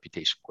bad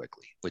reputation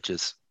quickly, which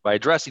is by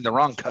addressing the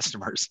wrong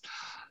customers,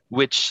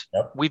 which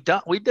we've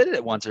done. We did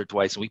it once or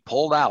twice, and we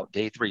pulled out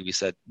day 3. We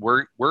said,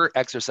 we're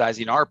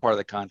exercising our part of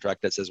the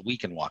contract that says we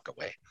can walk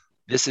away.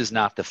 This is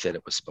not the fit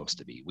it was supposed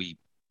to be. We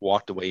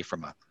walked away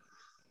from a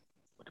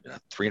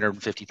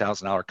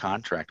 $350,000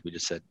 contract. We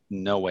just said,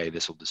 no way,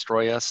 this will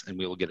destroy us and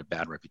we will get a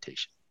bad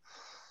reputation.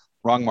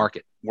 Wrong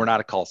market. We're not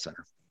a call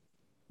center.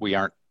 We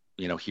aren't,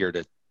 here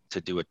to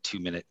do a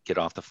 2-minute, get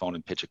off the phone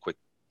and pitch a quick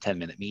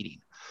 10-minute meeting.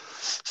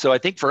 So I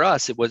think for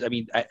us, it was,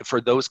 for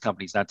those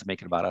companies, not to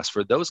make it about us,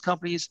 for those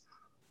companies,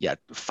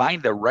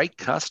 find the right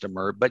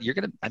customer, but you're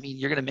going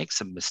to make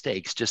some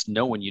mistakes. Just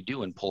know when you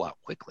do and pull out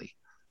quickly.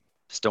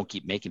 Just don't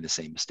keep making the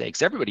same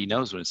mistakes. Everybody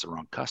knows when it's the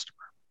wrong customer.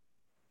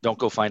 Don't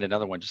go find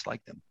another one just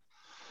like them.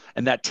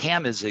 And that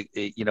TAM is,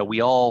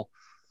 we all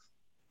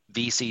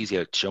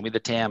VCs, show me the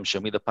TAM,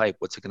 show me the pipe.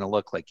 What's it going to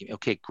look like?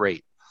 Okay,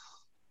 great.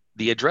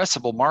 The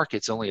addressable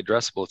market's only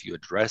addressable if you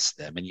address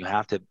them, and you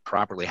have to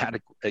properly,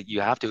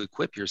 you have to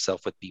equip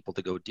yourself with people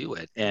to go do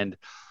it. And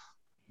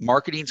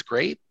marketing's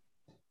great,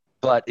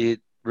 but it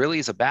really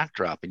is a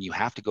backdrop, and you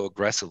have to go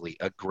aggressively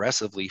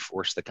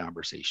force the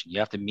conversation. You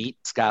have to meet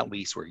Scott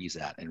Leese where he's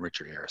at and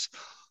Richard Harris.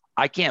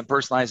 I can't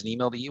personalize an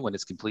email to you when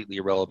it's completely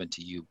irrelevant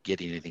to you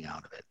getting anything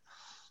out of it.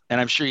 And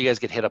I'm sure you guys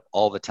get hit up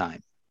all the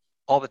time.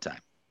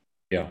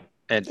 Yeah.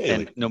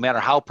 And no matter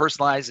how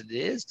personalized it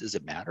is, does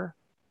it matter?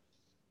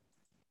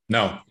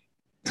 No,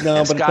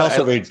 but Scott, it's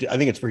also I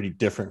think it's pretty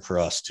different for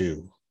us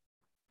too.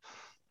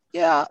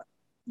 Yeah.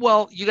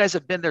 Well, you guys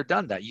have been there,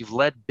 done that. You've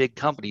led big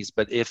companies,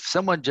 but if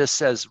someone just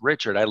says,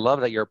 Richard, I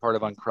love that you're a part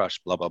of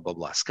Uncrushed, blah, blah, blah,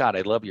 blah. Scott,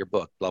 I love your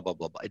book, blah, blah,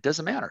 blah, blah. It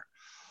doesn't matter.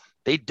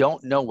 They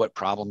don't know what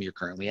problem you're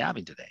currently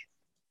having today.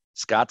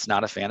 Scott's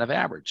not a fan of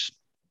average.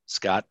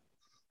 Scott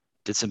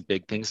did some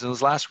big things in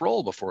his last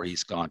role before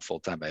he's gone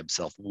full-time by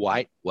himself.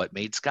 Why? What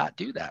made Scott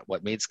do that?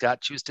 What made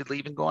Scott choose to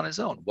leave and go on his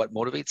own? What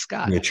motivates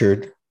Scott?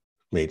 Richard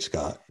made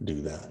Scott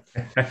do that.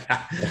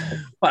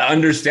 Well,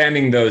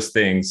 understanding those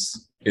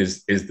things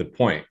is the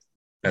point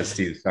that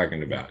Steve's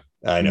talking about.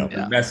 I know.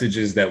 The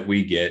messages that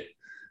we get,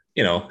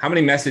 how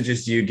many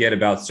messages do you get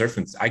about surf?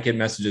 I get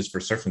messages for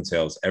surf and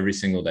sales every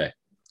single day.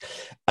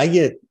 I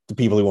get the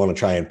people who want to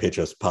try and pitch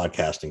us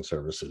podcasting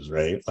services,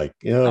 right? Like,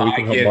 we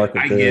can help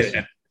market I this.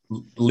 get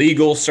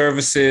legal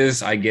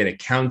services. I get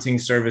accounting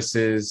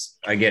services.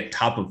 I get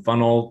top of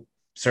funnel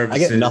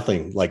services. I get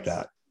nothing like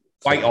that.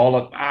 Like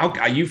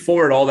you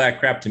forward all that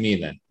crap to me,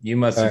 then you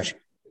must have. Right.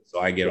 So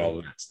I get all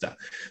of that stuff.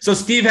 So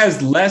Steve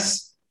has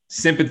less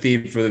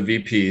sympathy for the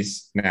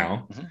VPs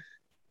now. Mm-hmm.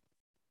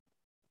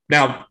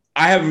 Now,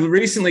 I have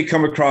recently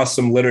come across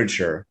some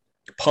literature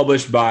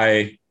published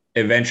by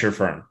a venture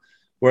firm,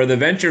 where the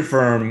venture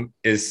firm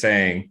is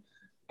saying,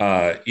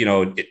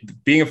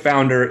 being a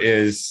founder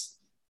is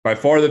by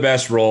far the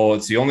best role.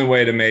 It's the only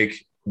way to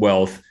make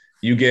wealth.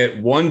 You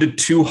get 100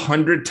 to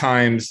 200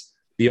 times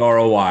the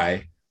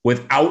ROI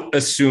without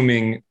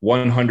assuming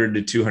 100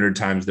 to 200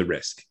 times the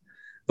risk.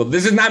 So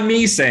this is not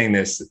me saying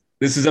this.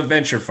 This is a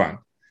venture fund.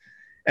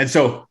 And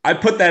so I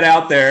put that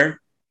out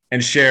there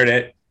and shared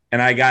it.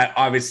 And I got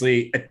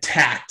obviously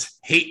attacked,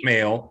 hate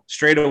mail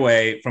straight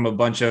away from a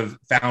bunch of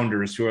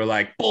founders who are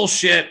like,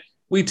 bullshit,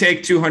 we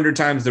take 200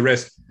 times the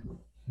risk.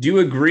 Do you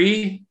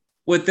agree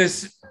with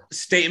this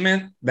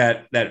statement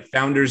that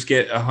founders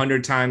get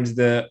 100 times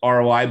the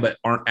ROI, but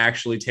aren't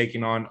actually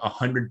taking on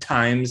 100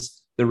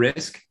 times the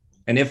risk?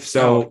 And if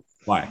so,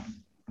 why?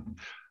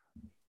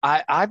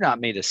 I've not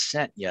made a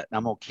cent yet. And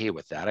I'm okay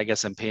with that. I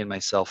guess I'm paying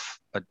myself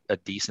a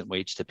decent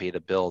wage to pay the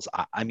bills.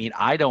 I mean,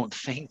 I don't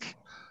think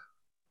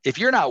if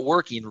you're not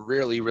working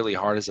really, really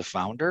hard as a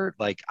founder,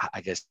 like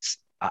I guess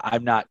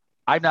I've not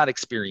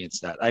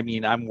experienced that. I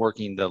mean, I'm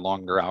working the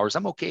longer hours.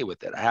 I'm okay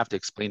with it. I have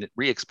to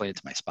re-explain it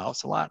to my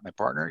spouse a lot, my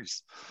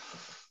partners,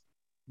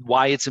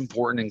 why it's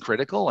important and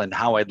critical and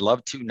how I'd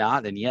love to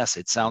not. And yes,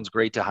 it sounds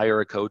great to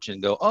hire a coach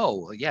and go,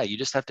 oh yeah, you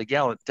just have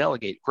to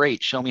delegate.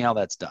 Great. Show me how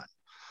that's done.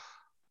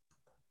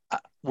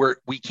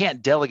 We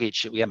can't delegate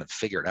shit we haven't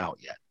figured out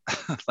yet.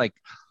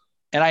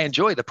 And I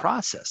enjoy the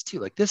process too.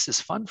 Like, this is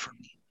fun for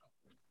me.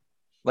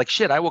 Like,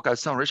 shit, I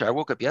was telling Richard, I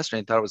woke up yesterday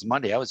and thought it was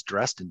Monday. I was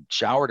dressed and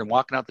showered and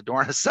walking out the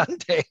door on a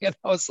Sunday. And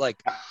I was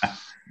like,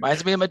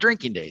 reminds me of my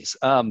drinking days.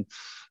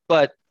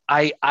 But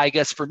I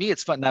guess for me,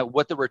 it's fun. Now,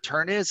 what the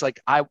return is, like,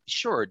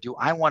 do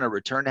I want a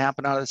return to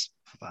happen out of this?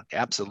 Fuck,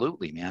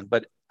 absolutely, man.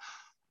 But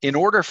in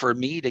order for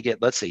me to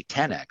get, let's say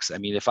 10X, I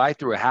mean, if I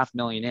threw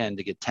 $500,000 in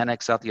to get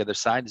 10X out the other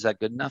side, is that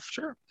good enough?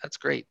 Sure. That's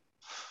great.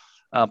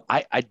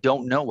 I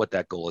don't know what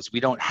that goal is. We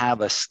don't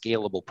have a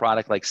scalable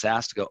product like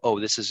SaaS to go, oh,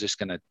 this is just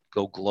going to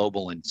go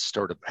global and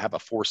start to have a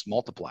force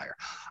multiplier.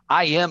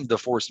 I am the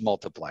force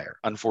multiplier,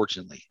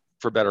 unfortunately,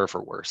 for better or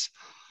for worse.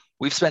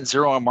 We've spent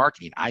zero on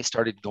marketing. I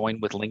started going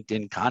with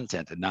LinkedIn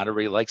content and not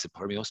everybody likes it.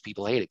 Most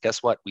people hate it.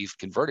 Guess what? We've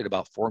converted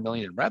about 4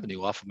 million in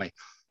revenue off of my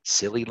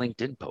silly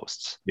LinkedIn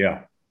posts.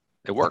 Yeah.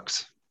 It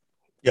works.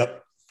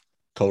 Yep.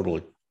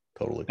 Totally.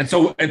 And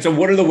so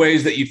what are the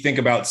ways that you think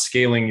about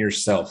scaling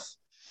yourself?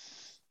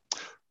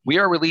 We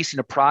are releasing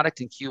a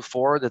product in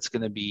Q4 that's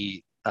going to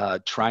be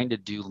trying to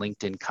do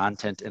LinkedIn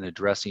content and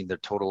addressing the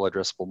total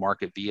addressable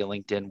market via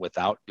LinkedIn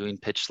without doing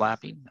pitch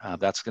slapping.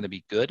 That's going to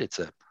be good. It's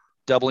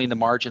doubling the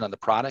margin on the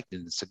product,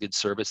 and it's a good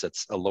service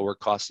that's a lower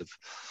cost of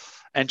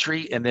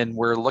entry. And then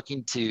we're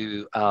looking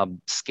to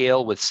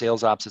scale with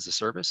sales ops as a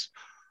service,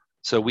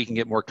 so we can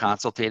get more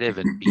consultative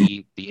and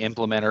be the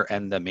implementer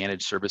and the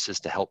managed services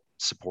to help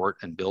support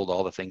and build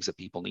all the things that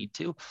people need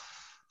to.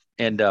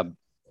 And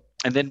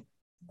then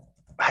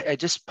I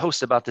just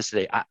posted about this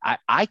today.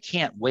 I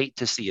can't wait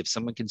to see if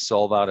someone can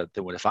solve out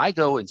if I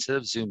go, instead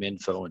of Zoom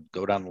Info and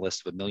go down the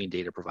list of 1 million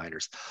data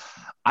providers,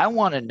 I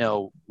want to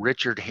know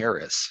Richard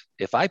Harris.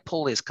 If I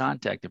pull his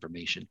contact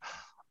information,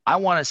 I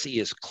want to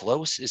see as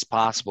close as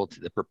possible to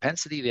the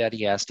propensity that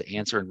he has to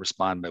answer and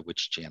respond by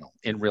which channel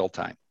in real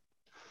time.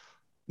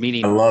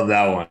 Meaning, I love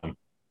that one.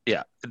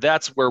 Yeah,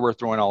 that's where we're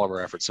throwing all of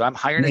our efforts. So I'm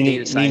hiring a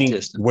data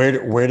scientist.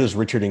 Where does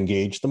Richard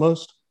engage the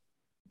most?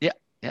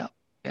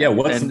 Yeah.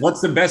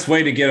 What's the best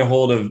way to get a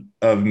hold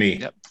of me?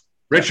 Yep.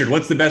 Richard,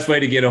 what's the best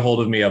way to get a hold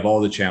of me of all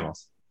the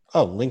channels?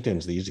 Oh,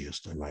 LinkedIn's the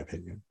easiest, in my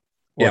opinion.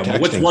 But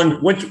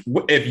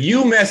if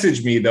you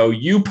message me though,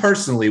 you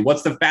personally,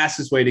 what's the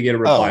fastest way to get a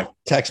reply?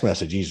 Text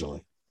message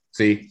easily.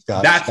 See,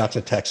 that's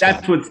a text.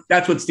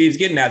 That's what Steve's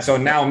getting at. So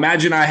now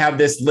imagine I have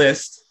this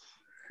list,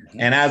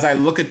 and as I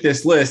look at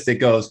this list, it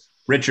goes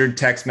Richard,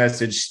 text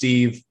message,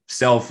 Steve,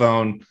 cell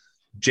phone,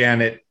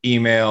 Janet,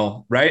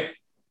 email, right?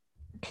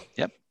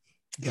 Yep.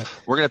 Yeah.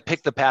 We're going to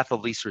pick the path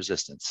of least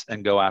resistance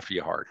and go after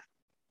you hard.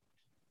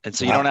 And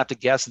so you don't have to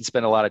guess and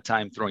spend a lot of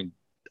time throwing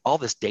all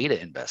this data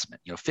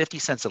investment, 50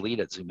 cents a lead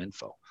at Zoom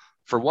Info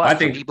for what? I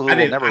think people who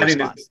will never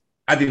respond.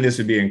 I think this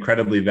would be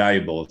incredibly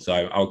valuable. So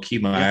I'll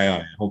keep my eye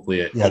on it.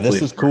 Hopefully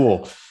this is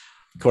cool. Of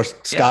course,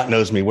 Scott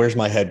knows me. Where's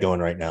my head going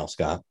right now,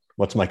 Scott?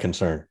 What's my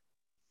concern?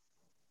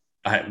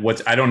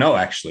 I don't know,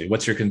 actually.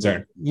 What's your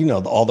concern?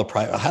 All the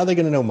private. How are they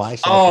going to know my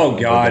stuff? Oh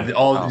God!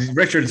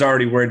 Richard's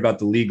already worried about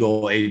the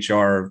legal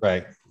HR.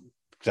 Right.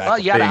 Exactly. Well,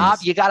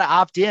 you got to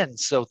opt in.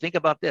 So think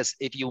about this: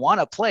 if you want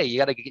to play, you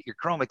got to get your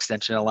Chrome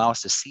extension and allow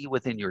us to see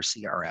within your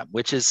CRM,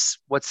 which is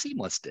what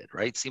Seamless did,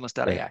 right?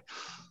 Seamless.ai. Right.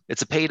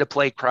 It's a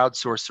pay-to-play,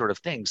 crowdsourced sort of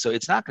thing. So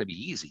it's not going to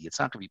be easy. It's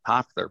not going to be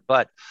popular,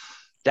 but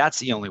That's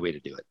the only way to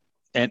do it.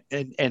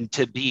 And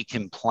to be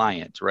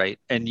compliant, right?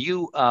 And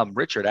you,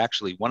 Richard,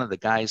 actually, one of the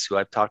guys who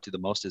I've talked to the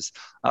most is,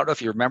 I don't know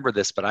if you remember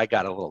this, but I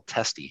got a little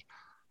testy.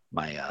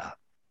 My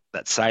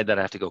that side that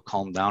I have to go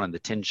calm down in the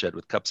tin shed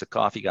with cups of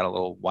coffee got a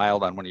little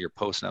wild on one of your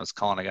posts, and I was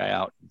calling a guy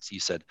out. And you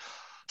said,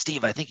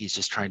 Steve, I think he's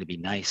just trying to be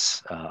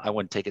nice. I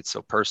wouldn't take it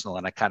so personal.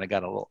 And I kind of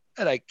got a little,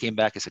 and I came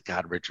back and said,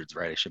 God, Richard's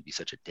right. I shouldn't be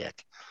such a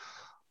dick.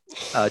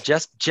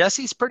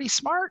 Jesse's pretty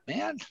smart,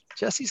 man.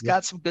 Jesse's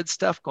got some good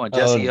stuff going.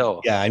 Jesse O.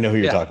 Yeah, I know who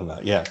you're talking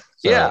about. Yeah.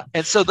 Yeah.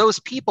 And so those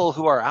people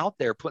who are out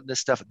there putting this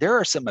stuff, there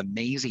are some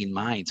amazing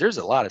minds. There's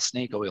a lot of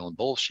snake oil and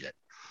bullshit.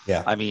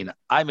 Yeah. I mean,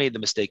 I made the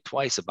mistake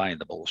twice of buying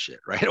the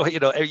bullshit, right?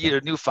 You're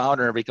a new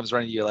founder, everybody comes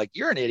running to you like,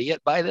 you're an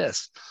idiot, buy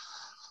this.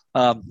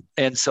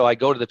 And so I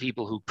go to the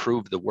people who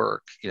prove the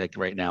work, like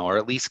right now, or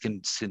at least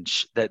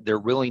that they're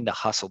willing to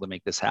hustle to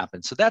make this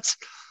happen. So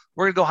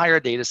we're going to go hire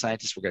a data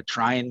scientist. We're going to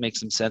try and make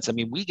some sense. I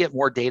mean, we get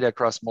more data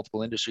across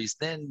multiple industries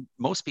than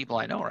most people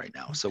I know right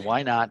now. So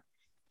why not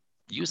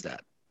use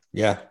that?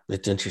 Yeah,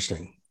 it's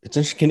interesting.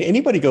 Can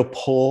anybody go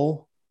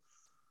pull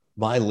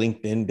my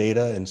LinkedIn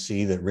data and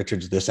see that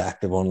Richard's this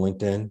active on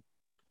LinkedIn?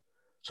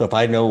 So if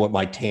I know what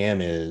my TAM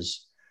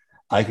is,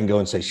 I can go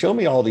and say, show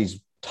me all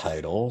these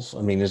titles.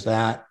 I mean,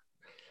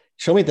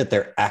 show me that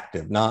they're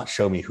active, not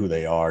show me who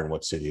they are and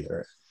what city they're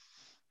in.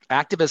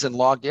 Active as in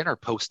logged in or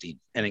posting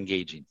and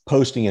engaging?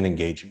 Posting and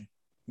engaging.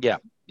 Yeah.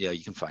 Yeah.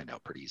 You can find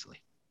out pretty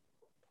easily.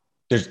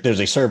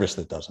 There's a service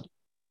that doesn't.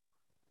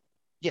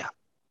 Yeah.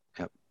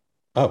 Yep.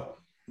 Oh, all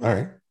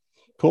right.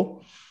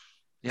 Cool.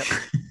 Yep.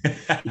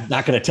 He's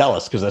not going to tell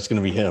us because that's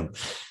going to be him.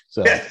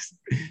 So yeah.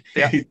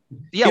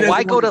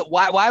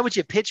 Why would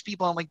you pitch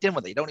people on LinkedIn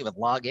when they don't even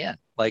log in?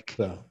 Like,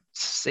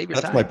 save your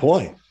time. That's my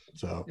point.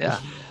 So yeah.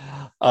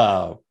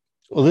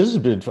 Well, this has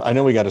been, I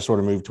know we got to sort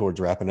of move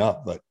towards wrapping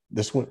up, but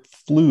this one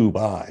flew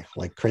by,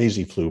 like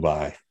crazy flew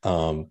by.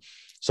 So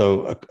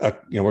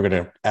we're going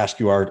to ask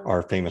you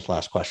our famous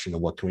last question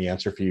of what can we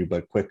answer for you,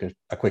 but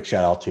a quick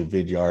shout out to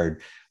Vidyard,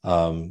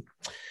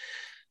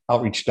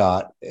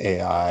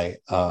 Outreach.ai,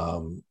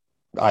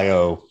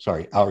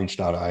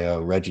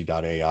 Outreach.io,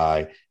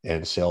 Reggie.ai,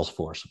 and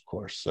Salesforce, of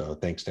course. So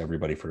thanks to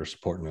everybody for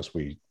supporting us.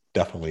 We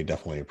definitely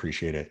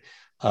appreciate it.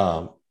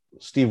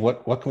 Steve,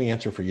 what can we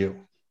answer for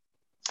you?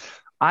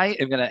 I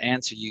am going to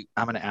answer you.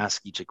 I'm going to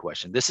ask each a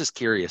question. This is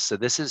curious. So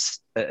this is,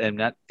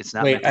 it's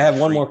not. Wait, I have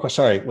one more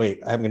question. Sorry,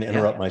 wait, I'm going to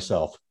interrupt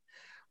myself.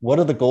 What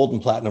are the gold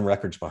and platinum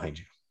records behind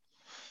you?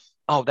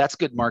 Oh, that's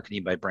good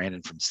marketing by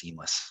Brandon from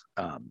Seamless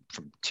from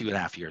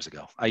 2.5 years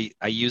ago. I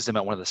used him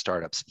at one of the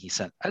startups. He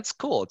said, that's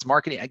cool. It's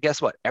marketing. And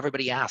guess what?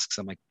 Everybody asks.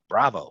 I'm like,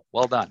 bravo.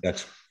 Well done.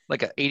 That's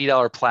like an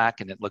 $80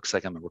 plaque. And it looks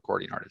like I'm a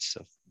recording artist.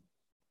 So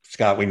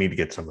Scott, we need to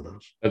get some of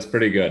those. That's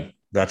pretty good.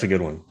 That's a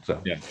good one. So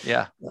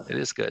yeah, it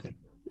is good.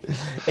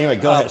 Anyway,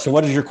 go ahead. So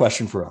what is your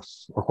question for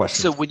us or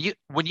question? So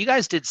when you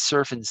guys did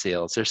surfing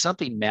sales, there's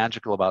something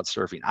magical about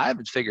surfing. I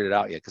haven't figured it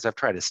out yet because I've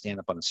tried to stand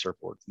up on a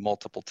surfboard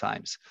multiple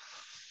times.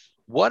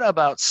 What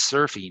about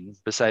surfing,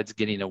 besides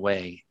getting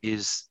away,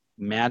 is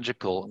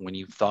magical when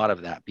you've thought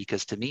of that?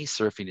 Because to me,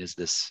 surfing is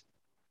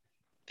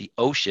the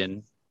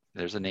ocean.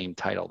 There's a name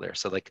title there.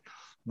 So like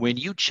when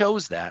you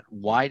chose that,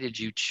 why did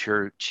you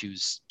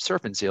choose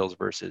surfing sales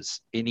versus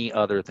any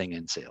other thing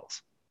in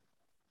sales?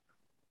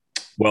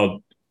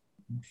 Well,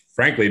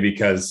 frankly,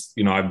 because,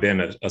 I've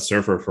been a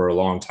surfer for a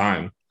long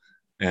time,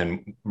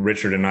 and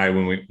Richard and I,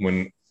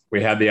 when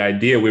we had the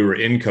idea, we were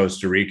in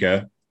Costa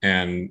Rica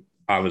and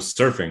I was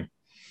surfing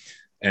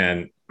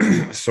and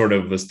sort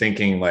of was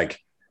thinking like,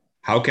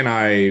 how can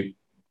I,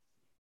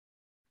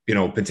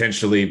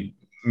 potentially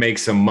make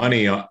some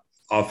money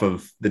off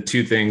of the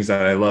two things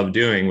that I love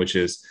doing, which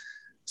is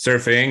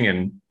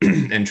surfing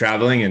and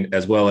traveling, and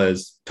as well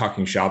as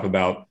talking shop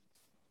about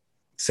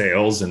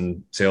sales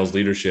and sales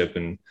leadership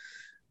and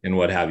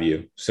what have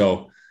you.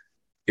 So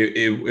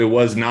it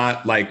was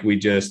not like we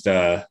just,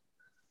 threw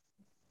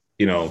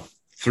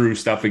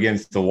stuff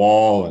against the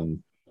wall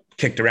and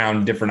kicked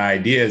around different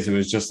ideas. It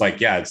was just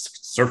like, yeah,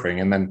 it's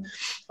surfing. And then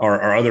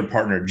our other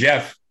partner,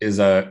 Jeff, is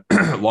a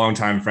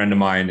longtime friend of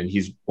mine, and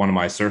he's one of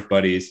my surf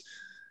buddies.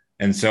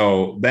 And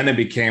so then it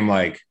became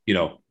like,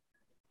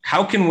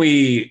 how can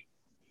we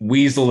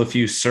weasel a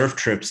few surf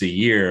trips a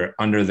year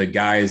under the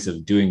guise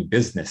of doing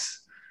business?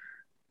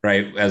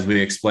 Right. As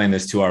we explain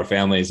this to our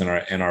families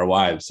and our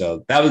wives.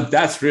 So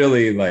that's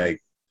really why.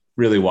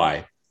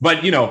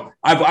 But,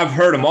 I've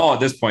heard them all at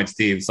this point,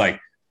 Steve. It's like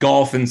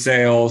golf and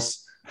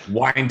sales,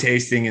 wine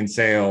tasting and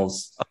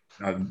sales,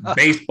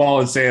 baseball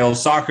and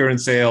sales, soccer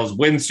and sales,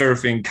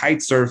 windsurfing, kite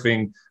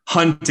surfing,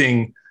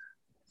 hunting.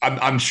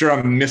 I'm sure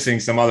I'm missing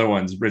some other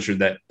ones, Richard,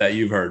 that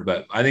you've heard,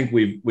 but I think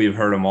we've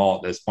heard them all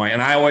at this point.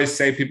 And I always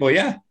say people,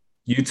 yeah,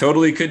 you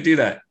totally could do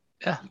that.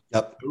 Yeah.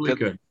 Yep. Totally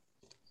could.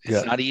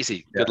 It's not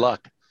easy. Good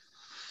luck.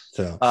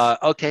 So,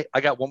 okay.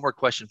 I got one more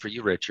question for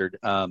you, Richard.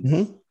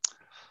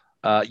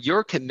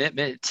 Your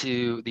commitment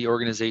to the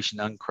organization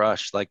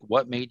Uncrushed, like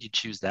what made you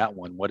choose that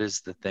one? What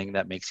is the thing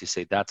that makes you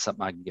say that's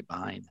something I can get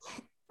behind?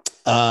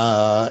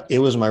 It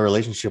was my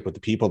relationship with the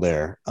people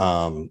there.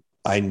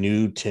 I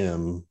knew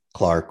Tim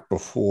Clark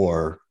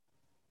before,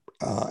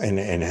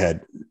 and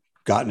had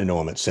gotten to know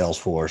him at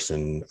Salesforce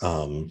and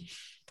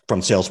from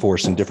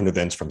Salesforce and different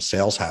events from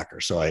Sales Hacker.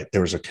 So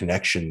there was a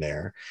connection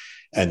there.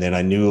 And then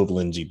I knew of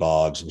Lindsay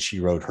Boggs, and she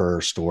wrote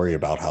her story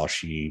about how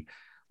she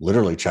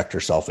literally checked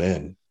herself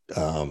in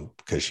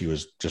because she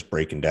was just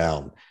breaking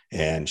down,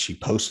 and she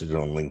posted it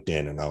on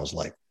LinkedIn. And I was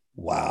like,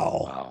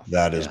 wow.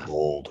 That is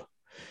bold.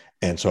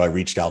 And so I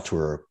reached out to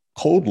her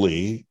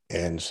coldly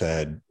and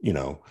said,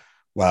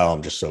 wow,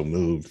 I'm just so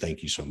moved.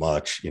 Thank you so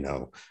much.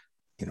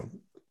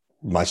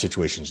 My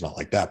situation is not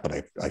like that,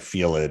 but I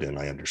feel it and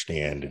I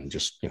understand, and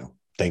just,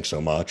 thanks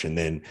so much. And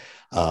then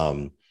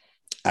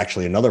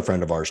actually another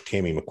friend of ours,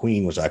 Tammy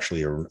McQueen, was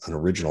actually an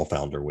original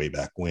founder way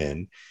back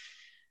when.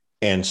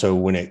 And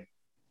so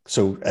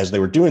as they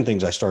were doing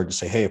things, I started to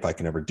say, hey, if I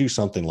can ever do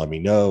something, let me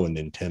know. And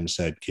then Tim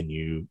said, can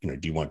you,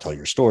 do you want to tell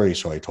your story?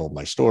 So I told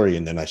my story,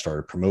 and then I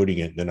started promoting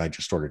it. And then I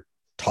just started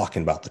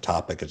talking about the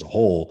topic as a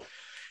whole.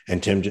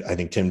 And I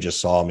think Tim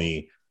just saw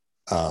me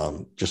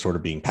just sort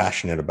of being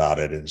passionate about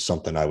it, and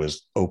something I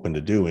was open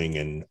to doing,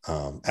 and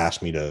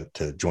asked me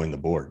to join the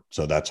board.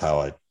 So that's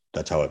how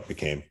it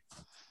became,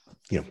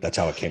 that's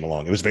how it came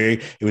along. It was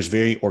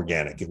very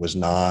organic. It was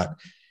not,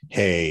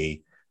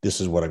 hey, this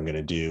is what I'm going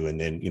to do.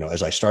 And then,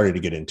 as I started to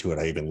get into it,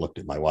 I even looked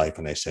at my wife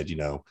and I said,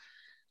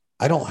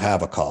 I don't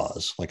have a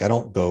cause. Like, I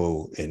don't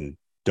go and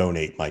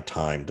donate my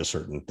time to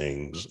certain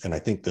things. And I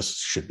think this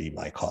should be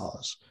my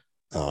cause.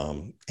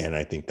 And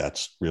I think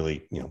that's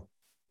really,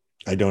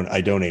 I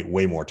donate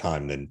way more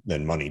time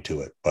than money to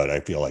it, but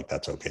I feel like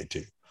that's okay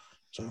too.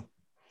 So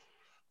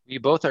you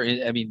both are,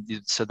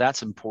 so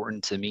that's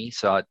important to me.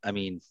 So,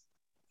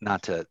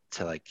 not to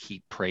like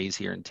heap praise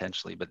here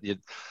intentionally, but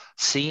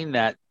seeing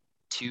that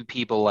two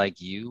people like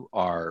you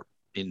are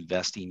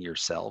investing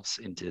yourselves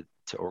into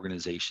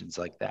organizations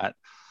like that.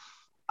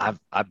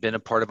 I've been a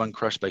part of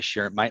Uncrushed by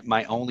sharing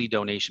my only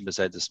donation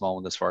besides a small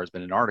one this far has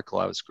been an article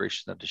I was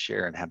gracious enough to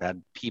share, and have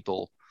had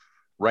people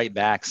write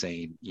back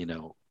saying,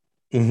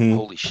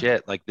 holy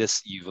shit, like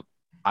this,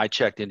 I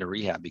checked into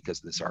rehab because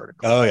of this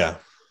article. Oh yeah.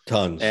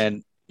 Tons.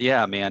 And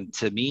yeah, man,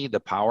 to me, the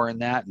power in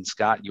that, and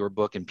Scott, your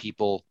book, and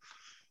people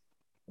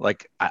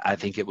like, I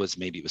think it was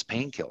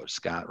Painkillers,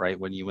 Scott, right?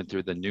 When you went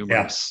through the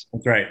numerous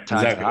that's right.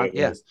 times.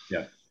 Exactly.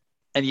 Yeah.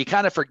 And you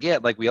kind of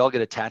forget, like, we all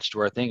get attached to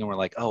our thing, and we're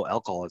like, oh,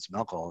 alcoholism,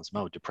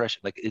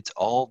 depression. Like, it's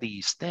all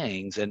these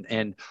things.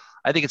 And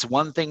I think it's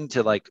one thing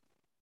to like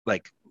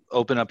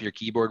open up your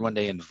keyboard one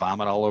day and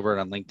vomit all over it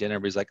on LinkedIn.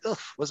 Everybody's like, oh,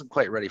 wasn't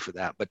quite ready for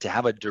that. But to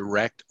have a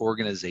direct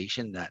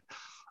organization that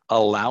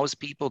allows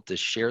people to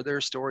share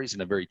their stories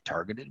in a very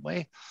targeted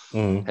way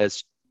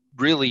has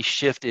really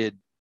shifted,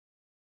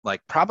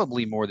 like,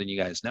 probably more than you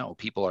guys know.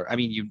 People are,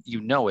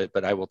 you know it,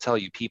 but I will tell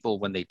you, people,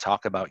 when they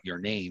talk about your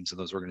names in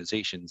those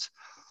organizations,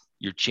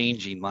 you're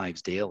changing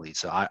lives daily.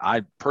 So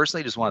I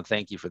personally just want to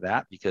thank you for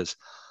that, because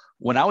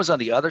when I was on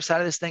the other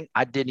side of this thing,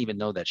 I didn't even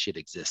know that shit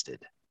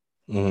existed.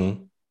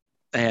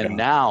 And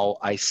now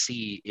I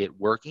see it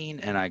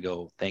working, and I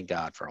go, thank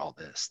God for all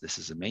this. This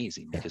is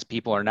amazing, because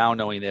people are now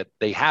knowing that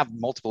they have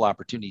multiple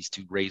opportunities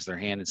to raise their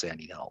hand and say, I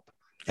need help.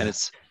 And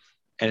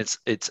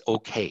it's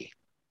okay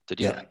to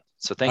do that.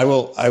 So thank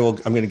you.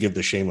 I'm going to give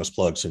the shameless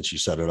plug, since you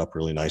set it up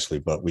really nicely,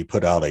 but we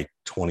put out a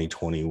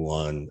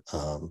 2021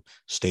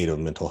 State of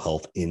Mental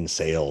Health in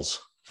Sales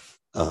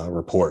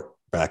report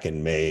back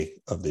in May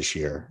of this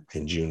year,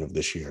 in June of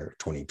this year,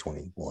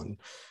 2021.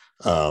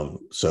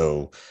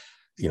 So,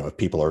 if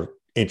people are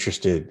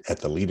interested at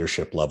the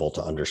leadership level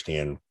to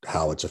understand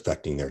how it's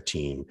affecting their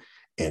team,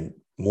 and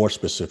more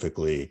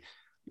specifically,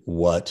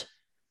 what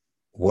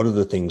are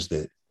the things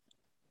that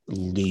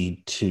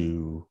lead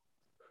to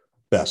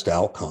best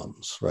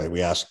outcomes, right?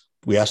 We asked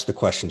the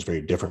questions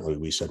very differently.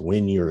 We said,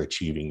 when you're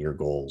achieving your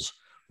goals,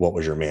 what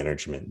was your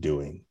management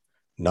doing?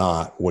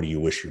 Not what do you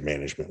wish your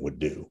management would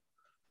do,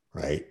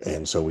 right?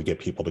 And so we get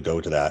people to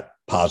go to that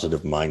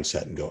positive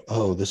mindset and go,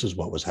 oh, this is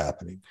what was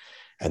happening.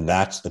 And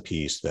that's the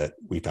piece that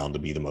we found to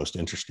be the most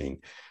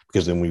interesting,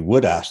 because then we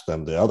would ask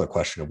them the other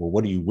question of, well,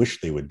 what do you wish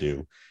they would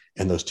do?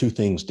 And those two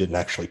things didn't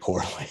actually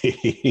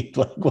correlate.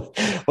 Like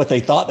what they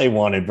thought they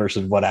wanted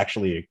versus what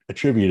actually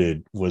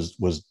attributed was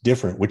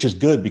different, which is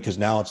good, because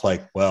now it's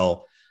like,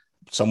 well,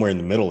 somewhere in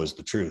the middle is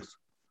the truth,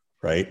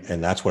 right?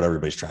 And that's what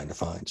everybody's trying to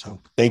find.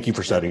 So thank you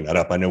for setting that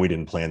up. I know we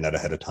didn't plan that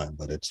ahead of time,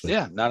 but it's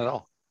not at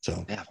all.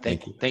 So yeah,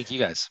 thank you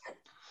guys.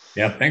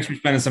 Yeah, thanks for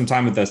spending some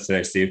time with us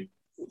today, Steve.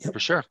 For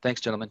sure. Thanks,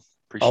 gentlemen.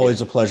 Appreciate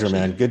Always it. a pleasure,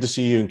 man. Good to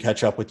see you and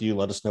catch up with you.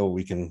 Let us know what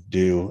we can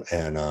do,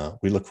 and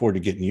we look forward to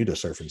getting you to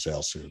Surf and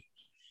Sales soon.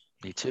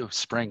 Me too.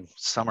 Spring,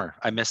 summer.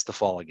 I missed the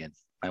fall again.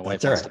 My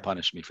wife wants to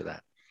punish me for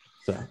that.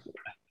 So